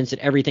coincidence that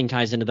everything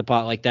ties into the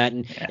plot like that,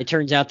 and it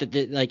turns out that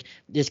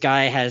this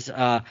guy has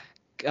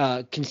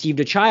conceived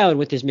a child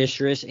with his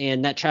mistress,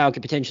 and that child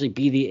could potentially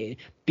be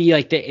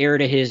like the heir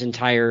to his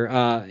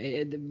entire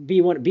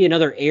be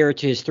another heir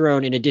to his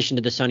throne in addition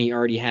to the son he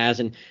already has,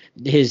 and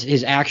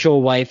his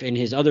actual wife and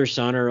his other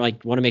son are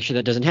like want to make sure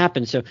that doesn't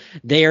happen. So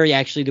they are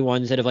actually the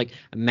ones that have like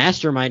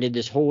masterminded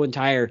this whole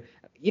entire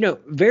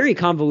very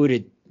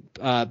convoluted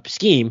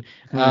scheme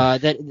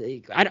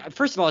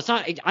first of all,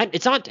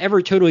 it's not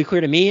ever totally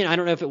clear to me, and I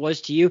don't know if it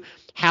was to you,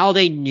 how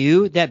they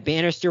knew that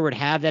Bannister would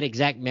have that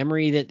exact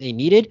memory that they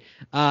needed.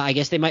 I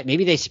guess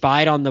maybe they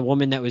spied on the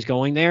woman that was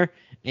going there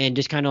and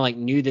just kind of like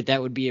knew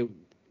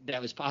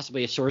that was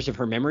possibly a source of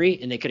her memory,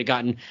 and they could have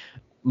gotten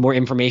more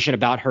information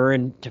about her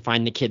and to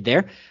find the kid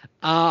there.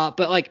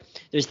 But like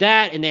there's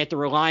that, and they have to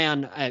rely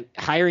on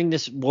hiring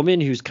this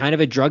woman who's kind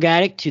of a drug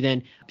addict to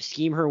then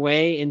scheme her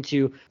way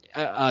into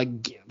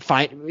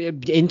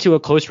into a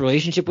close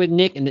relationship with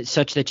Nick, and it's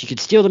such that she could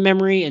steal the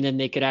memory, and then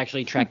they could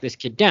actually track this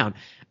kid down.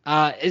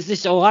 Is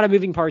this a lot of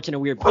moving parts in a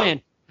weird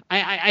plan?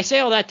 I say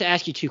all that to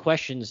ask you two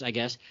questions, I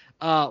guess.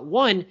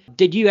 One,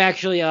 did you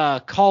actually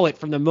call it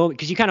from the moment?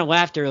 Because you kind of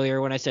laughed earlier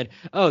when I said,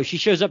 oh, she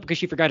shows up because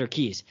she forgot her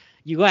keys.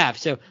 You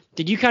laughed. So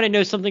did you kind of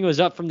know something was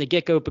up from the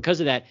get-go because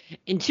of that?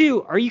 And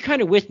two, are you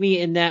kind of with me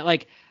in that,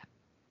 like,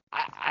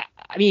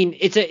 I mean,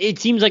 it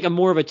seems like a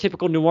more of a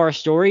typical noir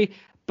story,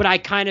 but I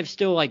kind of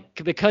still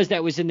like, because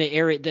that was in the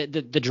area,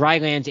 the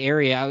drylands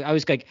area, I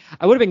was like,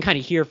 I would have been kind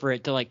of here for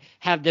it to like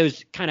have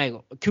those kind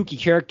of kooky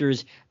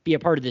characters be a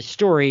part of this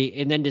story,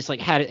 and then just like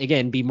had it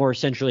again be more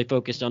centrally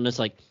focused on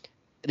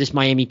this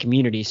Miami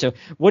community. So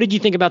what did you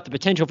think about the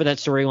potential for that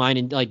storyline,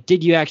 and like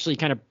did you actually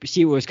kind of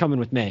see what was coming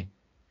with May?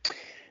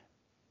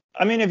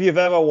 I mean, if you've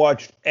ever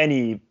watched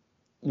any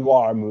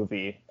noir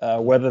movie,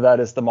 whether that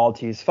is The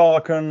Maltese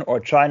Falcon or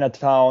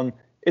Chinatown,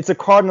 it's a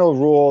cardinal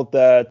rule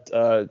that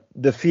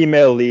the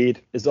female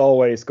lead is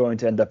always going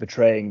to end up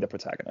betraying the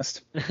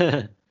protagonist.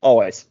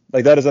 Always.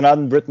 Like, that is an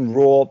unwritten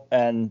rule,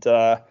 and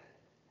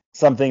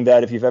something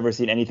that if you've ever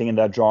seen anything in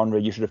that genre,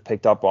 you should have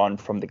picked up on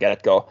from the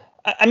get-go.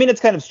 I mean,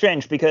 it's kind of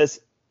strange because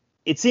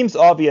it seems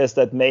obvious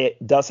that May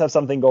does have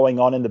something going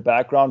on in the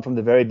background from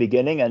the very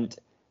beginning, and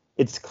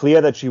it's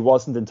clear that she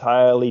wasn't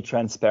entirely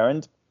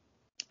transparent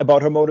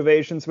about her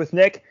motivations with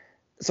Nick.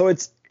 So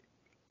it's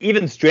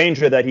even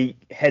stranger that he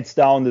heads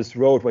down this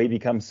road where he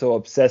becomes so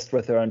obsessed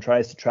with her and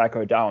tries to track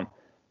her down.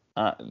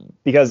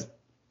 Because,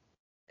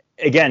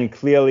 again,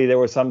 clearly there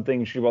was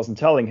something she wasn't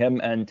telling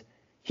him, and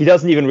he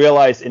doesn't even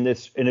realize in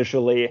this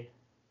initially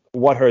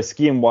what her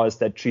scheme was,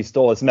 that she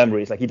stole his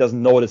memories. Like, he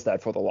doesn't notice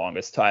that for the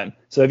longest time.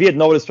 So if he had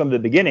noticed from the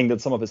beginning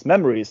that some of his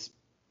memories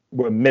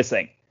were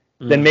missing,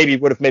 then maybe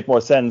it would have made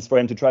more sense for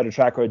him to try to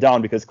track her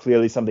down, because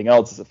clearly something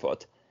else is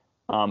afoot.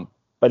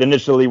 But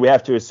initially, we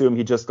have to assume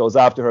he just goes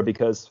after her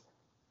because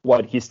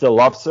he still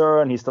loves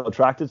her and he's still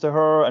attracted to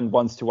her and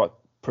wants to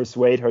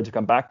persuade her to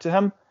come back to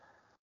him.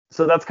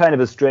 So that's kind of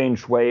a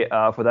strange way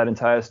for that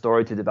entire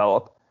story to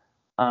develop.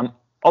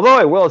 Although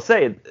I will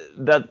say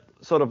that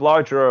sort of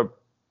larger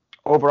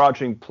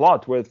overarching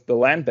plot with the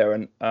Land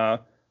Baron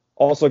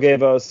also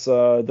gave us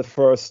the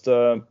first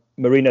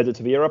Marina de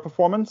Tavira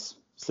performance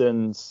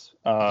since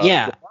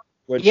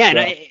which,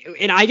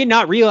 and I did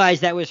not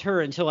realize that was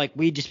her until like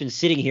we'd just been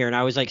sitting here and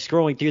I was like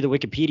scrolling through the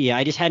Wikipedia.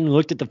 I just hadn't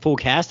looked at the full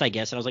cast, I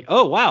guess, and I was like,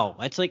 oh wow,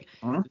 that's like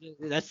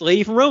that's the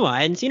lady from Roma.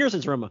 I hadn't seen her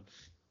since Roma.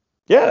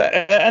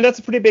 Yeah, and that's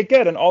a pretty big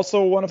get, and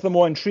also one of the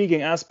more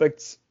intriguing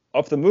aspects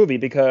of the movie,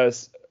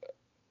 because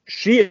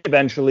she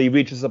eventually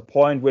reaches a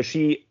point where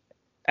she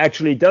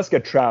actually does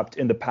get trapped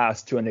in the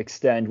past to an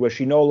extent, where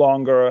she no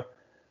longer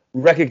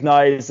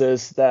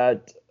recognizes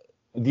that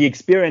the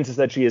experiences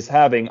that she is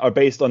having are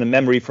based on a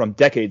memory from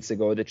decades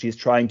ago that she's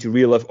trying to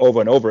relive over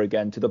and over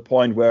again, to the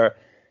point where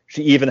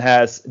she even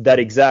has that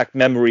exact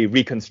memory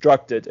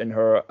reconstructed in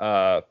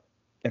her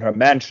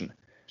mansion.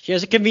 She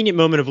has a convenient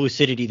moment of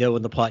lucidity, though,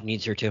 when the plot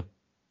needs her to.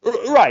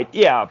 Right,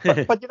 yeah,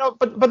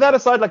 but that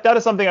aside, like, that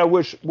is something I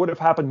wish would have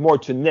happened more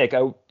to Nick.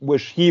 I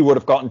wish he would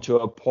have gotten to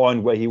a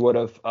point where he would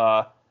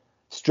have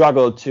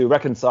struggled to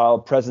reconcile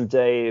present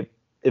day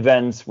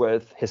events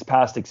with his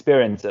past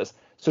experiences.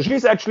 So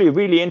she's actually a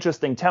really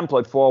interesting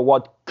template for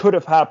what could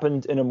have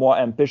happened in a more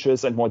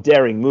ambitious and more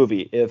daring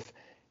movie if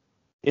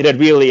it had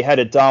really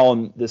headed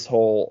down this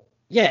whole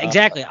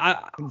exactly.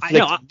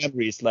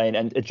 Memories lane,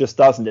 and it just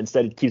doesn't.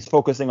 Instead, it keeps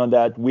focusing on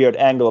that weird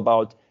angle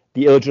about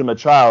the illegitimate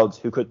child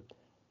who could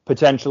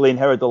potentially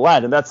inherit the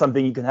land, and that's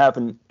something you can have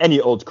in any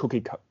old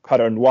cookie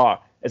cutter noir,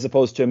 as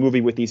opposed to a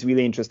movie with these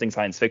really interesting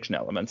science fiction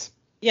elements.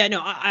 Yeah,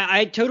 no,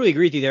 I totally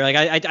agree with you there. Like,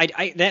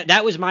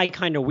 that was my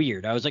kind of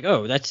weird. I was like,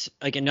 oh, that's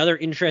like another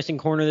interesting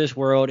corner of this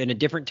world and a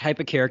different type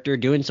of character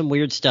doing some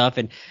weird stuff,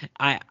 and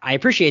I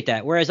appreciate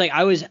that. Whereas, like,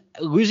 I was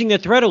losing the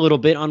thread a little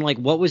bit on like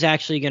what was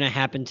actually going to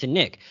happen to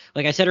Nick.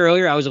 Like I said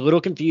earlier, I was a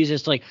little confused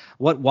as to like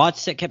what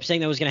Watts kept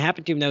saying that was going to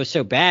happen to him that was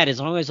so bad. As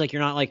long as like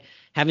you're not like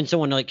having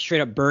someone like straight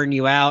up burn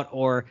you out,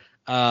 or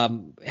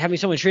having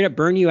someone straight up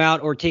burn you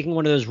out, or taking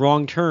one of those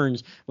wrong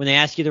turns when they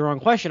ask you the wrong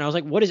question. I was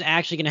like, what is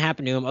actually going to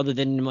happen to him other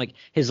than like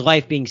his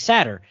life being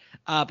sadder?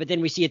 But then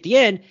we see at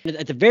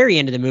the very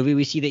end of the movie,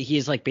 we see that he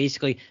is like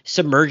basically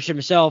submerged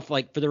himself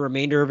like for the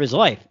remainder of his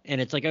life. And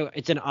it's like,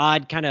 it's an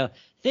odd kind of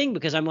thing,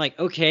 because I'm like,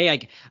 okay,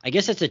 I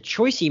guess that's a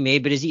choice he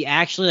made, but is he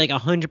actually like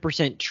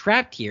 100%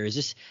 trapped here? Is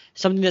this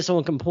something that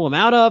someone can pull him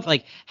out of?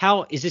 Like,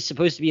 how is this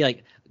supposed to be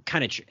like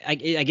kind of I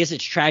guess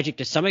it's tragic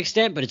to some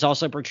extent, but it's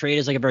also portrayed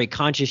as like a very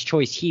conscious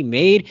choice he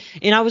made.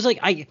 And I was like,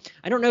 I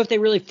don't know if they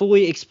really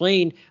fully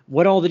explained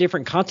what all the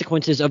different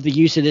consequences of the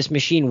use of this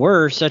machine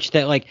were, such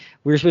that like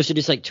we were supposed to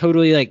just like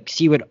totally like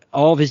see what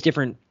all of his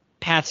different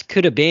paths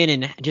could have been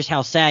and just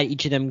how sad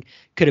each of them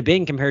could have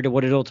been compared to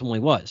what it ultimately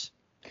was.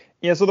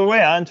 Yeah, so the way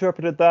I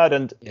interpreted that,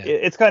 and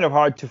it's kind of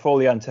hard to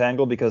fully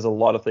untangle because a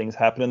lot of things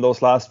happen in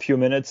those last few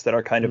minutes that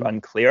are kind of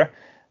unclear.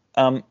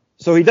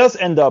 So he does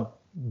end up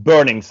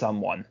burning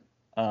someone,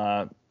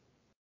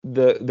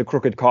 the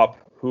crooked cop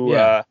who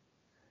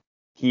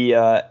he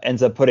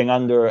ends up putting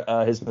under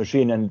his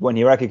machine, and when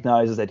he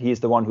recognizes that he's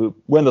the one who,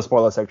 we're in the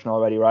spoiler section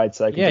already, right?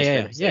 So I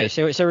can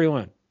say whatever you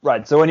want.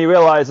 Right, so when he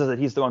realizes that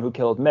he's the one who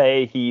killed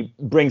May, he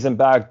brings him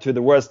back to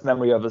the worst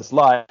memory of his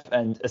life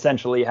and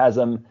essentially has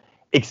him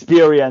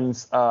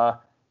experience the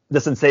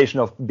sensation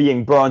of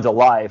being burned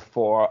alive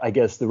for, I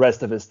guess, the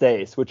rest of his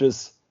days, which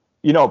is,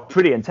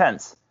 pretty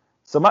intense.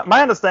 So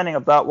my understanding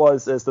of that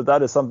is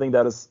that is something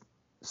that is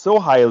so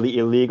highly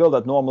illegal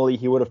that normally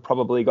he would have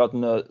probably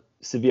gotten a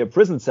severe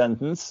prison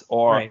sentence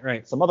or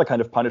some other kind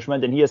of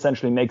punishment, and he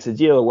essentially makes a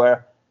deal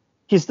where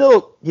he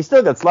still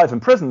gets life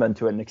imprisonment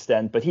to an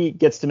extent, but he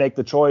gets to make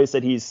the choice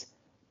that he's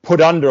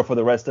put under for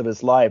the rest of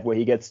his life, where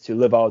he gets to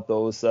live out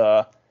those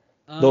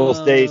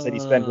days that he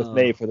spent with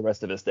May for the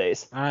rest of his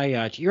days. I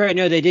got you. You're right.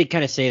 No, they did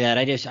kind of say that.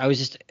 I was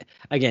just,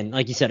 again,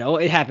 like you said,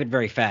 it happened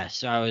very fast.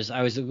 So I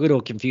was a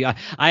little confused.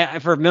 I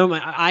for a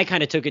moment, I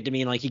kind of took it to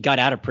mean like he got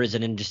out of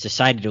prison and just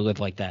decided to live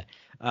like that.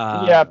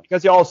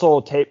 Because he also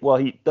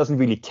he doesn't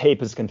really tape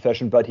his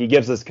confession, but he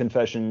gives his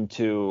confession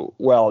to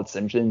Wells,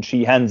 and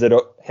she hands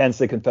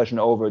the confession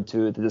over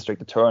to the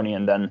district attorney,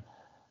 and then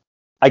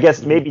I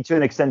guess maybe to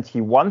an extent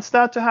he wants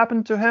that to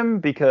happen to him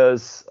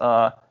because,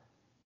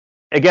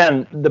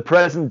 again, the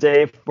present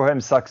day for him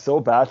sucks so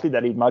badly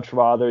that he'd much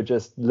rather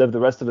just live the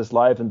rest of his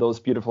life in those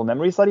beautiful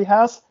memories that he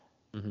has,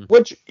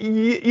 which,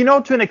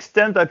 to an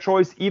extent, that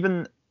choice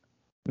even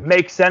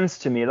makes sense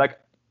to me.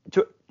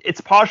 It's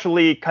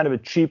partially kind of a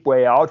cheap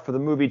way out for the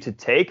movie to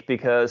take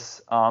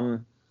because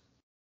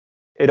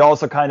it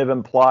also kind of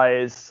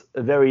implies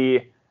a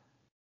very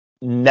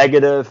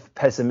negative,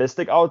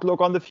 pessimistic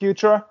outlook on the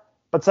future.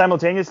 But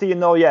simultaneously,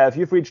 yeah, if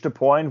you've reached a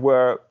point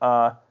where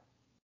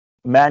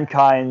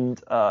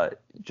mankind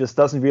just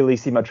doesn't really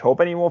see much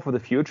hope anymore for the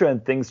future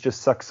and things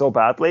just suck so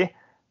badly,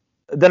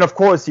 then of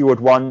course you would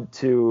want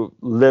to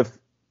live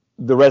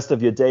the rest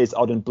of your days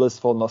out in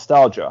blissful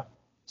nostalgia.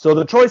 So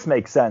the choice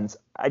makes sense.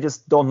 I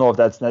just don't know if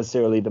that's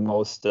necessarily the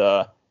most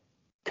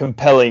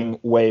compelling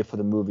way for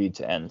the movie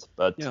to end.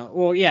 But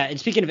and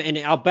speaking of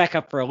ending, I'll back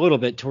up for a little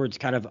bit towards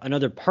kind of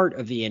another part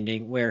of the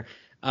ending where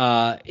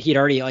he'd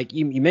already, like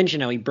you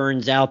mentioned how he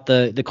burns out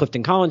the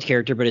Clifton Collins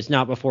character, but it's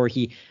not before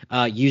he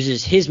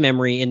uses his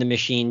memory in the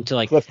machine to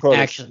like Cliff Curtis,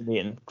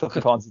 actually.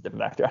 Clifton Collins is a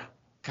different actor.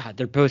 God,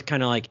 they're both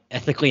kind of like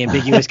ethnically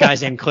ambiguous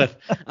guys named Cliff,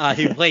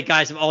 who play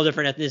guys of all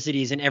different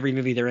ethnicities in every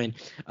movie they're in.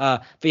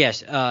 But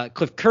yes,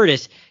 Cliff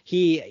Curtis,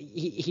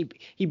 he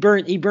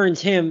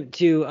burns him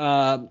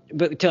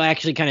but to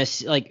actually kind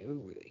of like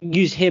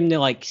use him to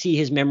like see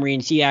his memory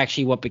and see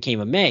actually what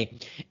became of May.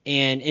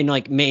 And in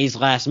like May's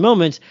last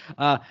moments,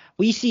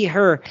 we see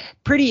her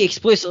pretty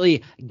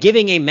explicitly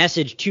giving a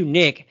message to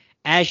Nick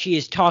as she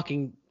is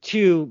talking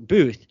to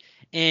Booth.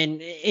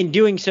 And in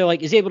doing so,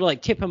 like, is able to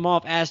like tip him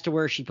off as to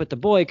where she put the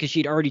boy, because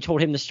she'd already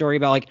told him the story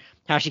about like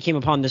how she came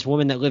upon this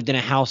woman that lived in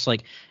a house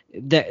like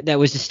that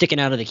was just sticking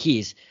out of the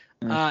keys.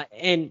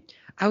 And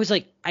I was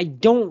like, I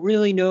don't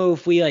really know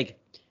if we like.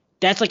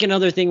 That's like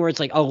another thing where it's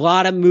like a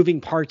lot of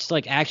moving parts to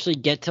like actually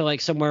get to like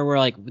somewhere where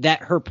like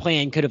that her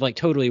plan could have like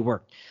totally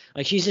worked.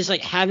 Like she's just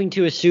like having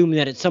to assume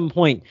that at some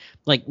point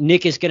like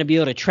Nick is going to be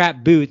able to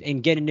trap Booth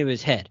and get into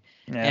his head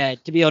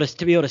to be able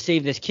to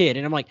save this kid.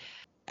 And I'm like,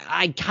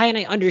 I kind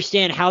of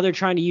understand how they're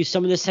trying to use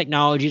some of this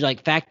technology to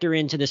like factor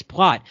into this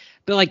plot,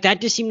 but like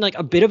that just seemed like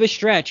a bit of a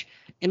stretch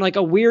and like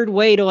a weird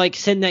way to like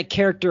send that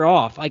character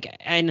off. Like,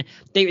 and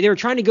they were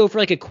trying to go for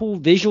like a cool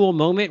visual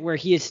moment where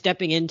he is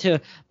stepping into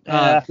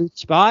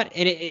Booth's spot,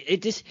 and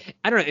it just,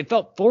 I don't know, it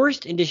felt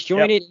forced and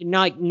disjointed, and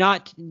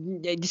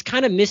it just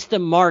kind of missed the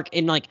mark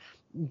and like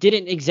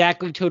didn't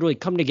exactly totally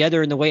come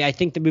together in the way I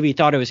think the movie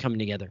thought it was coming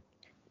together.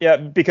 Yeah,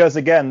 because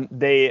again,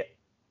 they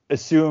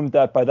assumed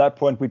that by that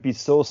point we'd be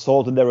so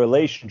sold in their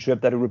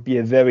relationship that it would be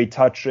a very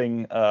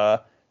touching,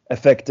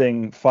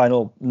 affecting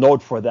final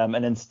note for them.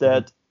 And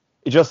instead,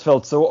 it just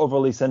felt so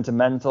overly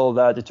sentimental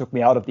that it took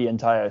me out of the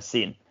entire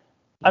scene.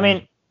 I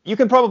mean, you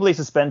can probably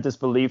suspend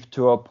disbelief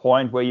to a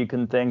point where you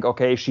can think,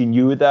 okay, she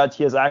knew that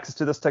he has access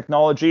to this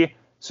technology,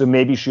 so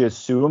maybe she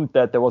assumed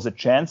that there was a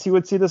chance he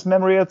would see this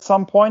memory at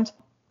some point.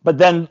 But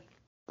then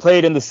play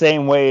it in the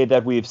same way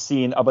that we've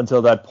seen up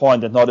until that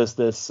point, and not as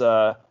this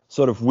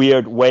sort of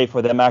weird way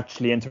for them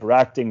actually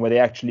interacting where they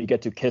actually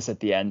get to kiss at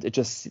the end.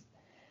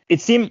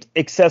 It seemed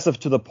excessive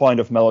to the point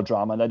of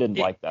melodrama, and I didn't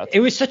like that. It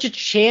was such a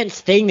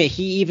chance thing that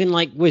he even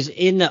like was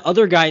in the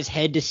other guy's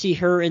head to see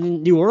her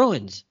in New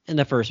Orleans in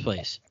the first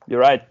place. You're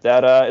right.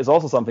 That is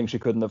also something she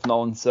couldn't have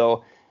known.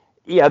 So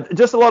yeah,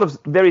 just a lot of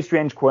very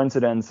strange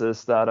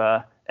coincidences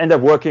that end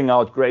up working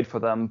out great for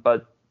them.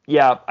 But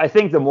yeah, I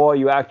think the more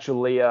you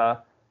actually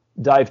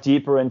dive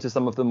deeper into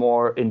some of the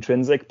more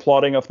intrinsic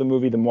plotting of the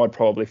movie, the more it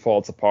probably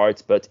falls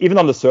apart. But even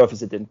on the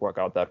surface, it didn't work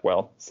out that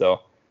well.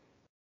 So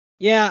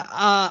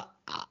yeah,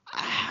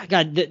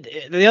 God,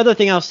 the other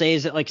thing I'll say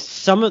is that like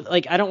some of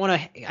like I don't want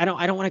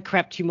to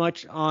crap too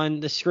much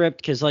on the script,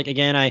 because like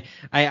again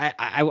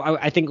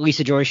I think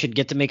Lisa Joy should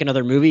get to make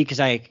another movie, because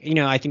I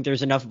think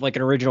there's enough of like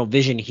an original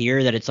vision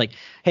here that it's like,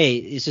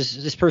 hey,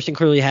 this person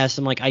clearly has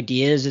some like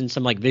ideas and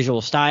some like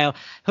visual style.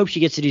 Hope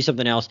she gets to do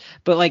something else.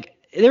 But like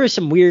there was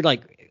some weird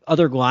like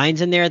other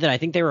lines in there that I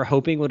think they were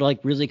hoping would like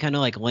really kind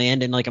of like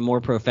land in like a more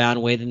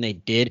profound way than they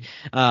did.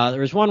 There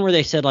was one where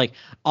they said like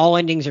all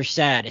endings are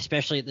sad,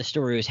 especially if the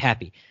story was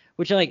happy,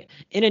 which like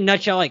in a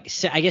nutshell, like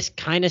I guess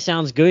kind of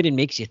sounds good and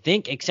makes you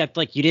think, except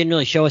like you didn't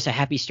really show us a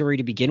happy story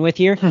to begin with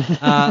here.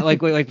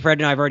 Like Fred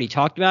and I have already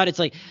talked about. It's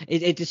like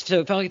it just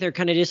felt like they're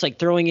kind of just like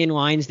throwing in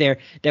lines there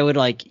that would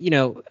like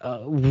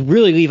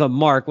really leave a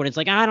mark, when it's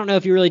like, I don't know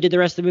if you really did the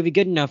rest of the movie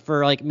good enough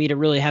for like me to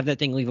really have that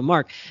thing leave a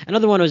mark.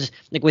 Another one was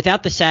like,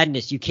 without the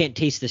sadness you can't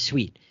taste the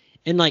sweet,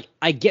 and like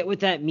I get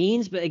what that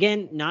means, but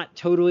again, not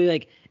totally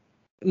like.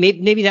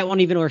 Maybe that one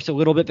even works a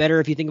little bit better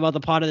if you think about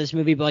the plot of this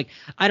movie. But like,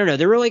 I don't know,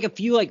 there were like a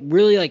few like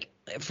really like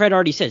Fred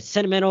already said,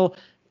 sentimental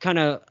kind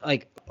of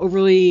like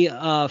overly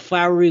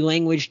flowery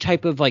language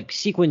type of like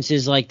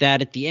sequences like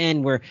that at the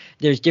end, where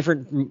there's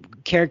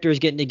different characters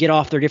getting to get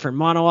off their different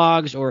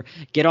monologues or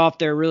get off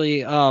their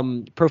really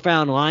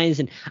profound lines.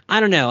 And I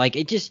don't know, like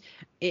it just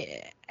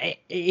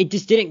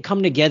didn't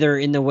come together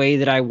in the way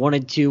that I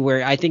wanted to,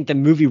 where I think the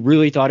movie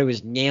really thought it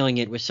was nailing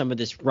it with some of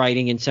this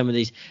writing and some of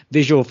these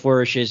visual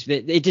flourishes.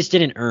 It just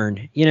didn't earn,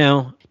 Do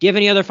you have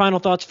any other final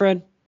thoughts,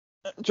 Fred?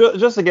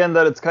 Just again,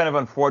 that it's kind of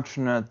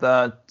unfortunate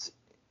that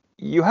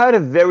you had a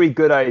very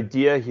good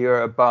idea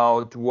here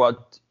about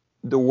what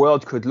the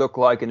world could look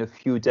like in a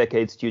few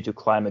decades due to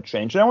climate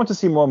change. And I want to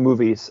see more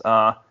movies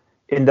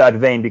in that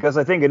vein, because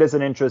I think it is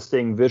an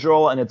interesting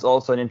visual, and it's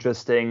also an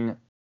interesting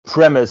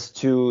premise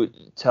to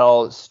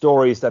tell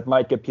stories that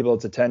might get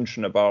people's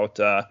attention about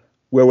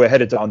where we're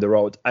headed down the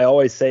road. I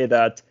always say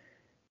that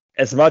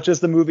as much as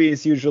the movie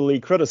is usually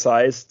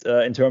criticized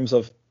in terms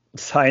of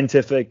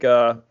scientific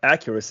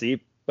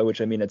accuracy, by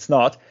which I mean it's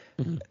not.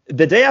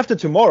 The Day After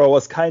Tomorrow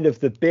was kind of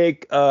the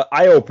big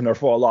eye-opener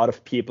for a lot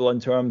of people in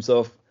terms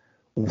of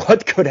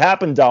what could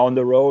happen down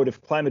the road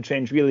if climate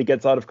change really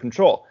gets out of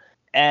control.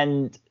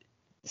 And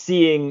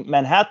seeing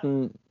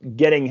Manhattan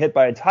getting hit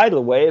by a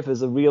tidal wave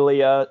is a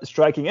really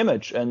striking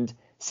image. And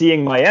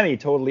seeing Miami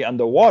totally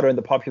underwater and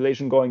the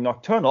population going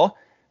nocturnal,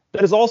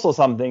 that is also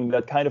something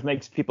that kind of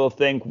makes people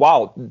think,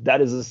 wow,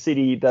 that is a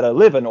city that I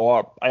live in,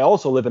 or I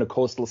also live in a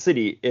coastal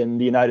city in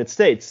the United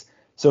States.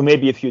 So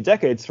maybe a few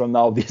decades from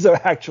now, these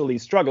are actually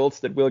struggles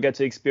that we'll get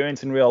to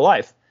experience in real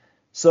life.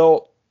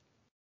 So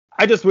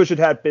I just wish it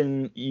had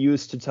been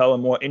used to tell a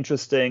more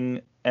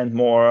interesting and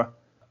more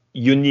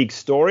unique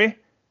story.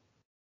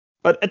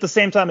 But at the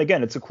same time,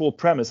 again, it's a cool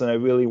premise, and I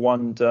really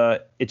want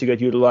it to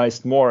get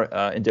utilized more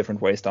in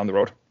different ways down the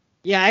road.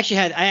 Yeah, I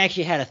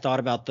actually had a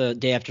thought about The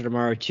Day After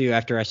Tomorrow too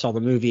after I saw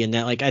the movie, and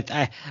that like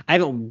I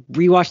haven't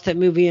rewatched that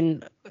movie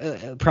in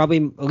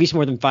probably at least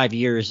more than 5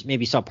 years.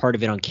 Maybe saw part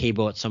of it on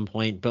cable at some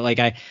point, but like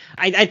I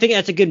think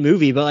that's a good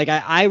movie. But like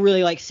I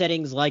really like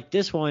settings like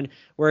this one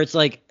where it's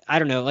like, I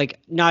don't know, like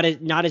not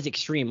as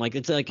extreme. Like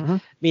it's like, I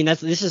mean,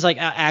 this is like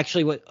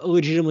actually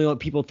what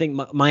people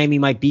think Miami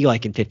might be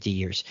like in 50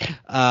 years.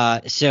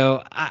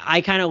 So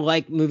I kind of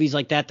like movies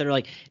like that are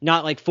like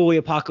not like fully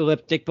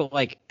apocalyptic, but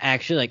like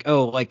actually like,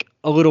 oh, like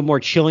a little more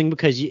chilling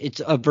because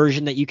it's a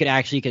version that you could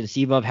actually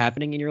conceive of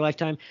happening in your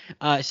lifetime.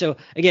 So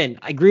again,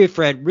 I agree with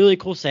Fred, really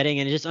cool setting,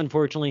 and it just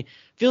unfortunately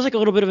feels like a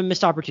little bit of a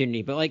missed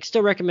opportunity, but like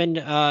still recommend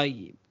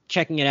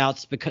checking it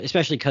out,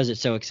 especially because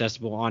it's so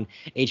accessible on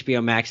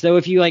HBO Max. Though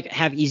if you like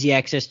have easy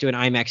access to an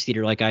IMAX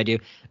theater like I do,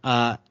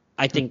 I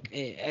think,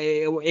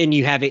 and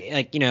you have it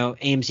like, you know,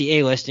 AMC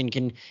A-list and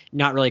can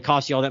not really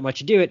cost you all that much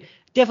to do it,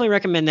 definitely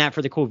recommend that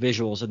for the cool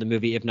visuals of the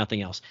movie, if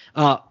nothing else.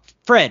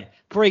 Fred,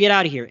 before we get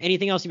out of here,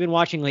 anything else you've been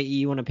watching lately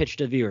you want to pitch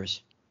to the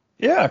viewers?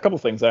 Yeah, a couple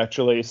things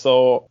actually.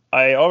 So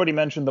I already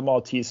mentioned The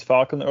Maltese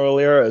Falcon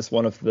earlier as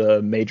one of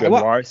the major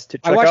noirs to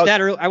check out.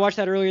 I watched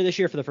that earlier this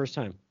year for the first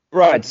time.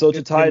 Right. So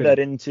to tie that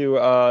into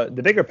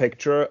the bigger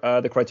picture,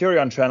 the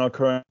Criterion Channel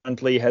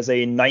currently has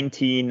a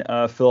 19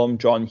 film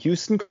John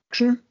Huston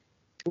collection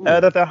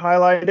that they're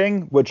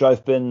highlighting, which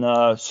I've been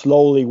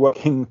slowly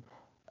working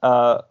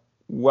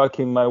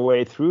my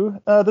way through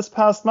this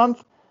past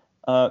month.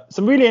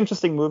 Some really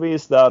interesting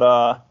movies that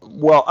are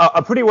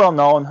pretty well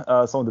known.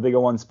 Some of the bigger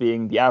ones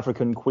being The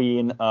African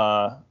Queen,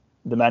 The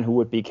Man Who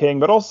Would Be King,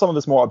 but also some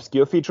of the more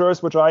obscure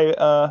features, which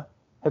I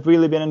have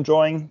really been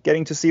enjoying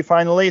getting to see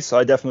finally. So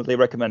I definitely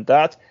recommend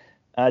that.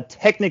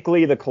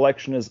 Technically, the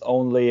collection is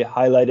only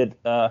highlighted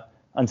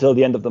until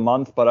the end of the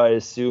month, but I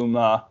assume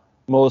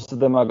most of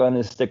them are going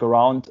to stick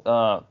around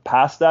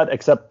past that,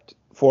 except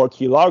for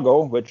Key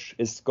Largo, which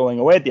is going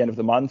away at the end of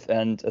the month.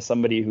 And as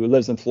somebody who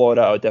lives in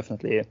Florida, I would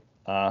definitely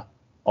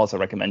also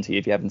recommend to you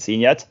if you haven't seen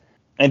yet.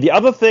 And the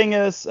other thing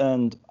is,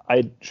 and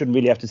I shouldn't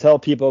really have to tell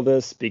people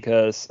this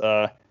because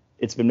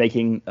it's been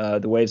making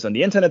the waves on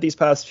the internet these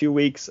past few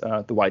weeks,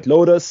 The White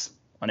Lotus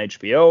on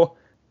HBO.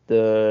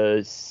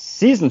 The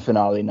season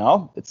finale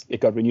now, it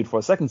got renewed for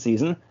a second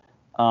season,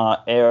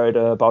 aired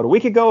about a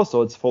week ago,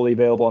 so it's fully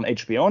available on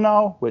HBO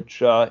now,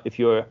 which if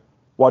you're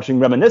watching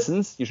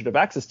Reminiscence, you should have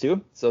access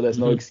to. So there's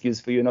no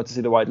excuse for you not to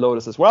see The White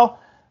Lotus as well.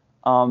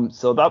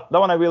 So that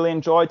one I really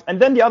enjoyed.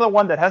 And then the other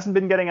one that hasn't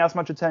been getting as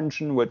much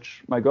attention,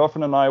 which my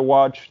girlfriend and I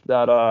watched,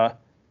 that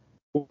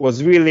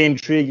was really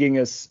intriguing,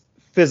 is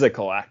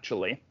Physical,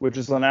 actually, which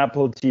is on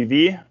Apple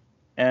TV.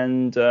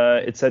 And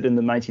it's set in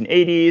the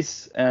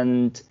 1980s.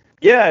 And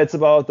yeah, it's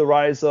about the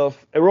rise of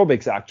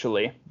aerobics,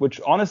 actually, which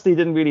honestly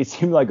didn't really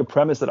seem like a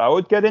premise that I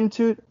would get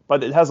into.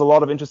 But it has a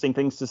lot of interesting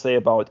things to say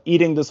about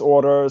eating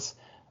disorders,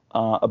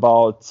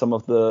 about some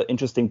of the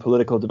interesting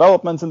political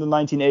developments in the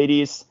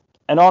 1980s.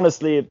 And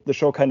honestly, the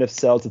show kind of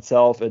sells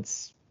itself.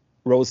 It's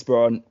Rose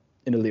Byrne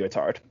in a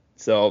leotard.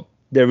 So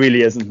there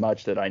really isn't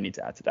much that I need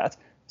to add to that.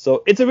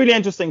 So it's a really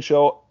interesting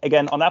show.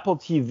 Again, on Apple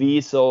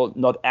TV, so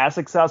not as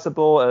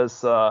accessible as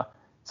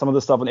some of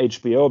the stuff on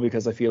HBO,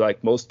 because I feel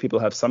like most people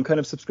have some kind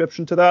of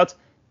subscription to that.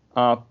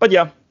 But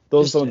yeah,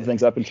 those are some of the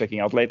things I've been checking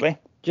out lately.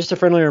 Just a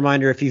friendly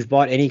reminder, if you've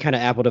bought any kind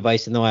of Apple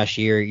device in the last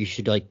year, you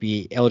should like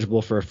be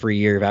eligible for a free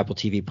year of Apple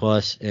TV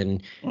Plus,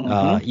 and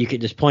you could,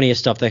 there's plenty of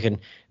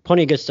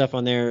good stuff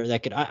on there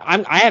that could.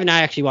 I have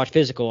not actually watched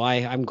Physical.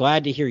 I'm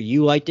glad to hear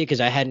you liked it because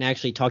I hadn't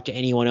actually talked to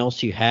anyone else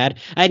who had.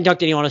 I hadn't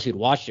talked to anyone else who'd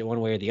watched it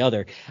one way or the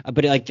other.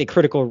 But like the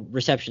critical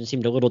reception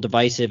seemed a little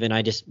divisive, and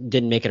I just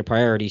didn't make it a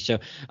priority. So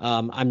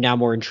I'm now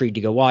more intrigued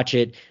to go watch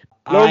it.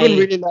 Logan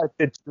really liked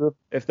it too,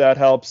 if that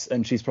helps,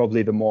 and she's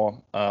probably the more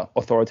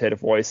authoritative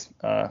voice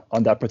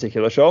on that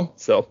particular show.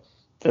 So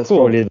that's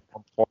probably the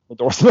more important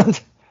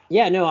endorsement.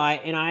 Yeah, no,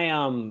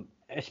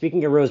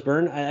 speaking of Rose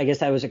Byrne, I guess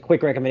that was a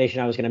quick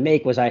recommendation I was going to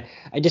make. Was I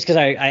just because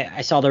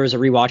I saw there was a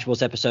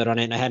Rewatchables episode on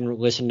it, and I hadn't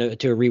listened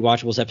to a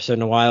Rewatchables episode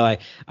in a while.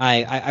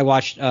 I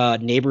watched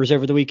Neighbors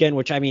over the weekend,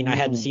 which I mean I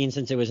hadn't seen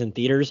since it was in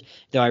theaters,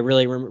 though I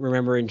really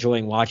remember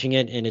enjoying watching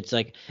it, and it's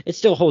like it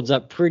still holds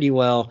up pretty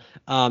well,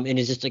 and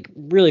it's just like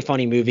really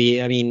funny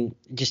movie. I mean,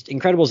 just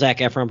incredible Zac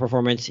Efron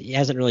performance. He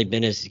hasn't really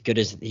been as good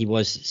as he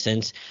was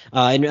since,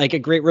 and like a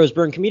great Rose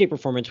Byrne comedic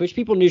performance, which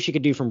people knew she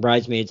could do from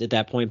Bridesmaids at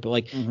that point, but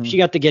like she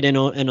got to get in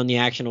on the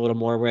action a little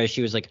more, whereas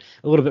she was like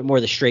a little bit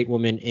more the straight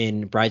woman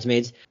in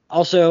Bridesmaids.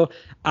 Also,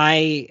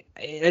 and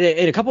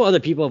a couple other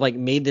people have like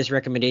made this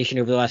recommendation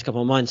over the last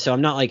couple of months, so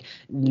I'm not like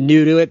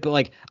new to it, but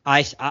like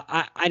I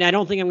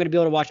don't think I'm going to be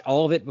able to watch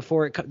all of it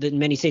before the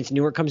Many Saints of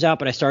Newark comes out,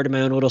 but I started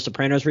my own little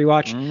Sopranos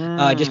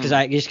rewatch just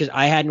because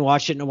I hadn't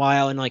watched it in a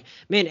while, and like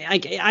man,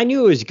 I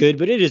knew it was good,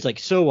 but it is like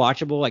so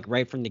watchable like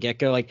right from the get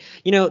go. Like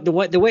the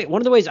way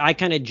one of the ways I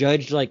kind of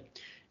judged like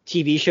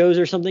TV shows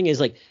or something is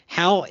like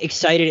how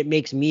excited it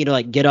makes me to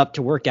like get up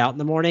to work out in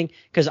the morning,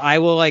 because I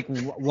will like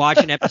watch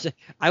an episode.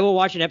 I will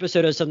watch an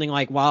episode of something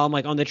like while I'm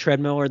like on the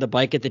treadmill or the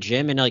bike at the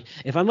gym, and like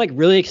if I'm like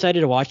really excited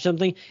to watch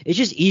something, it's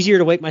just easier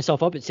to wake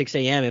myself up at 6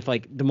 a.m. if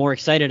like the more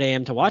excited I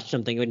am to watch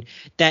something, and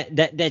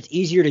that's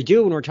easier to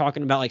do when we're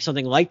talking about like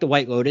something like The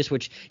White Lotus,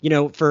 which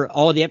for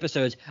all of the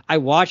episodes I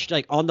watched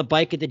like on the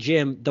bike at the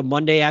gym the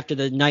Monday after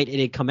the night it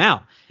had come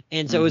out.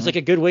 And so it was like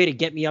a good way to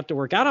get me up to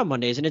work out on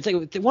Mondays. And it's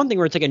like one thing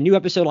where it's like a new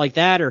episode like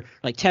that, or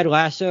like Ted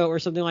Lasso or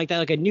something like that,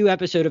 like a new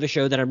episode of a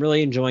show that I'm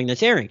really enjoying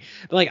that's airing.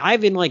 But like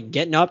I've been like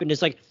getting up and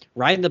just like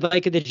riding the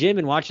bike at the gym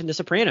and watching The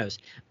Sopranos.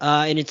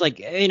 And it's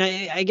like, and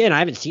I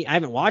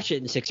haven't watched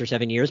it in 6 or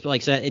 7 years, but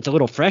like so it's a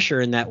little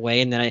fresher in that way.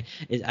 And then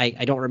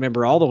I don't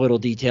remember all the little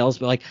details,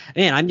 but like,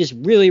 man, I'm just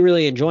really,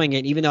 really enjoying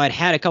it. Even though I'd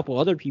had a couple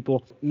other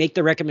people make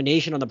the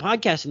recommendation on the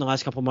podcast in the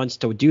last couple of months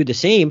to do the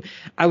same,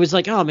 I was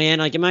like, oh man,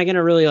 like, am I going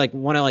to really like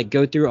want to like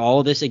go through all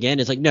of this again?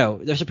 It's like, no,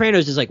 The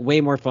Sopranos is like way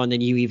more fun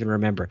than you even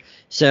remember.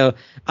 So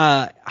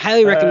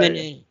highly recommend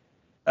it.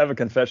 I have a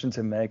confession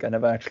to make. I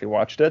never actually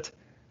watched it.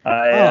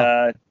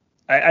 I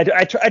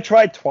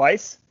tried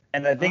twice,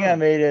 and I think I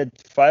made it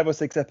 5 or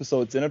 6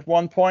 episodes in at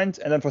one point,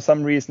 and then for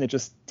some reason it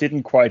just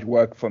didn't quite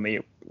work for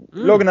me.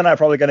 Logan and I are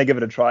probably going to give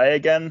it a try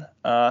again,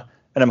 and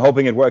I'm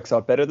hoping it works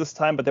out better this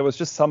time, but there was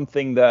just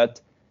something that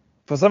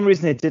for some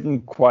reason it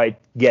didn't quite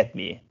get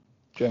me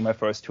during my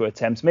first 2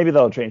 attempts. Maybe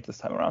that'll change this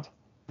time around.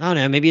 I don't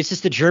know. Maybe it's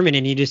just the German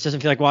and he just doesn't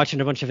feel like watching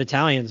a bunch of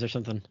Italians or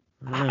something.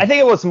 I think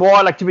it was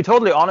more like, to be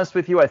totally honest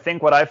with you, I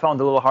think what I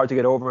found a little hard to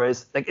get over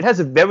is like it has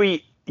a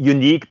very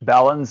unique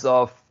balance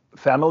of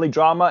family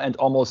drama and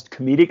almost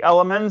comedic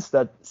elements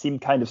that seem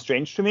kind of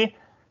strange to me.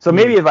 So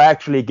maybe if I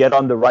actually get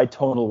on the right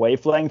tonal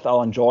wavelength,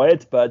 I'll enjoy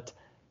it. But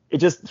it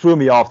just threw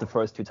me off the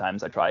first 2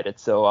 times I tried it.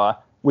 So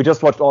we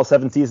just watched all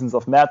 7 seasons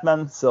of Mad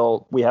Men,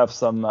 so we have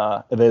some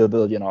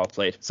availability on our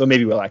plate. So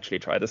maybe we'll actually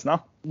try this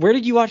now. Where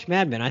did you watch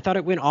Mad Men? I thought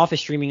it went office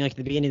streaming like at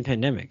the beginning of the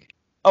pandemic.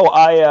 Oh,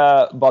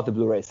 I bought the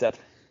Blu-ray set.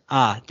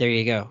 Ah, there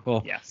you go.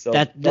 Well, yeah, so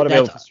not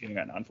available for streaming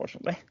right now,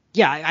 unfortunately.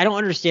 Yeah, I don't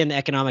understand the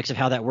economics of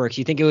how that works.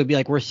 You think it would be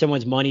like worth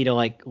someone's money to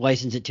like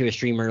license it to a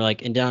streamer,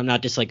 like, and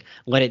not just like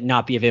let it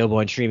not be available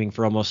on streaming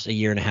for almost a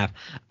year and a half.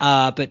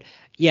 But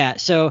yeah,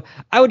 so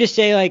I would just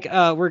say like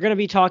we're going to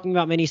be talking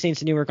about Many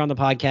Saints of Newark on the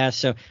podcast.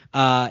 So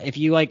if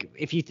you've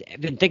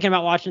been thinking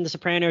about watching The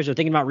Sopranos or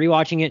thinking about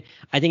rewatching it,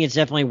 I think it's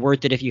definitely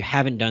worth it if you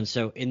haven't done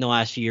so in the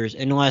last few years,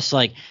 unless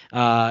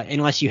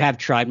you have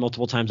tried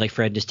multiple times like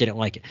Fred just didn't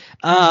like it.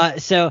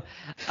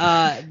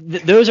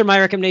 Those are my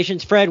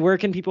recommendations. Fred, where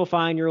can people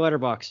find your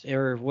letterbox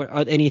or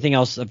anything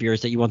else of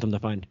yours that you want them to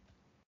find?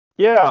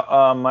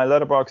 Yeah, my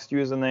letterbox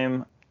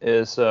username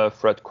is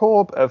Fred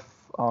Kolb,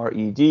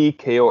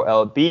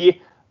 FredKolb.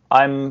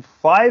 I'm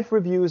 5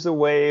 reviews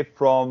away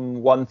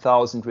from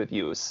 1,000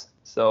 reviews.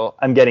 So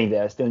I'm getting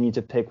there. I still need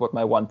to pick what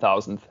my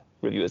 1,000th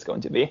review is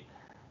going to be.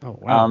 Oh,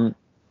 wow.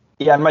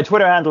 And my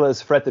Twitter handle is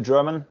Fred the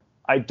German.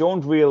 I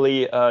don't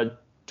really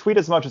tweet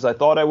as much as I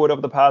thought I would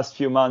over the past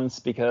few months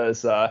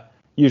because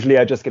usually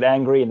I just get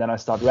angry and then I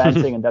start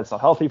ranting and that's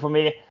not healthy for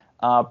me.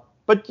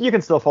 But you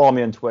can still follow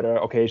me on Twitter.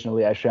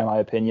 Occasionally I share my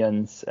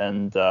opinions.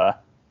 And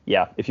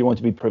if you want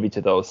to be privy to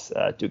those,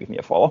 do give me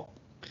a follow.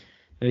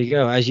 There you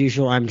go. As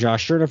usual, I'm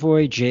Josh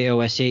Jurnovoi,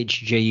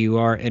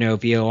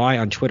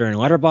 JoshJurnovoi on Twitter and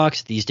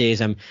Letterboxd. These days,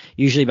 I'm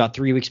usually about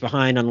 3 weeks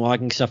behind on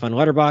logging stuff on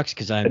Letterboxd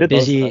because I'm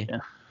busy.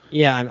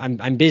 Yeah,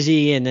 I'm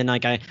busy, and then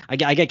like I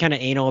get kind of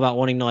anal about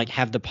wanting to like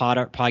have the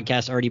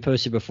podcast already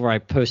posted before I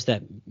post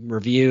that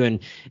review,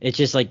 and it's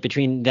just like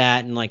between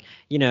that and like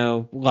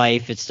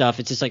life and stuff,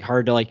 it's just like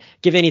hard to like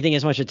give anything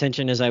as much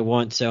attention as I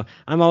want. So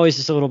I'm always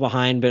just a little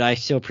behind, but I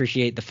still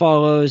appreciate the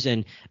follows,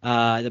 and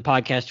the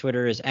podcast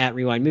Twitter is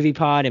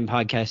 @RewindMoviePod, and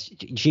podcast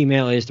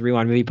Gmail is the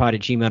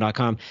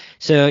RewindMoviePod@gmail.com.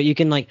 So you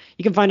can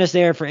find us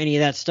there for any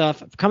of that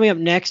stuff. Coming up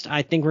next,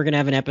 I think we're gonna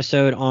have an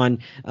episode on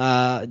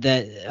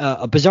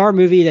a bizarre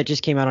movie that that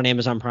just came out on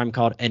Amazon Prime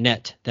called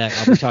Annette that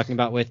I'll be talking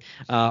about with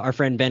our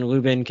friend Ben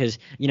Lubin, because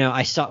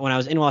I saw when I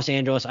was in Los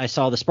Angeles, I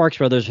saw the Sparks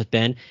Brothers with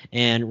Ben,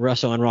 and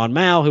Russell and Ron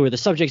Mao, who are the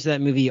subjects of that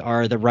movie,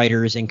 are the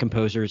writers and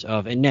composers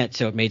of Annette,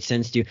 so it made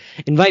sense to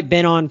invite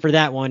Ben on for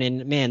that one.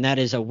 And man, that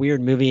is a weird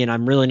movie, and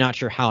I'm really not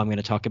sure how I'm going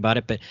to talk about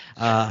it,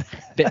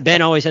 but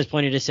Ben always has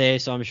plenty to say,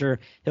 so I'm sure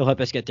he'll help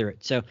us get through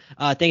it. So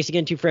thanks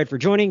again to Fred for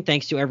joining.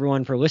 Thanks to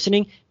everyone for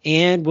listening,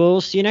 and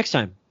we'll see you next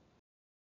time.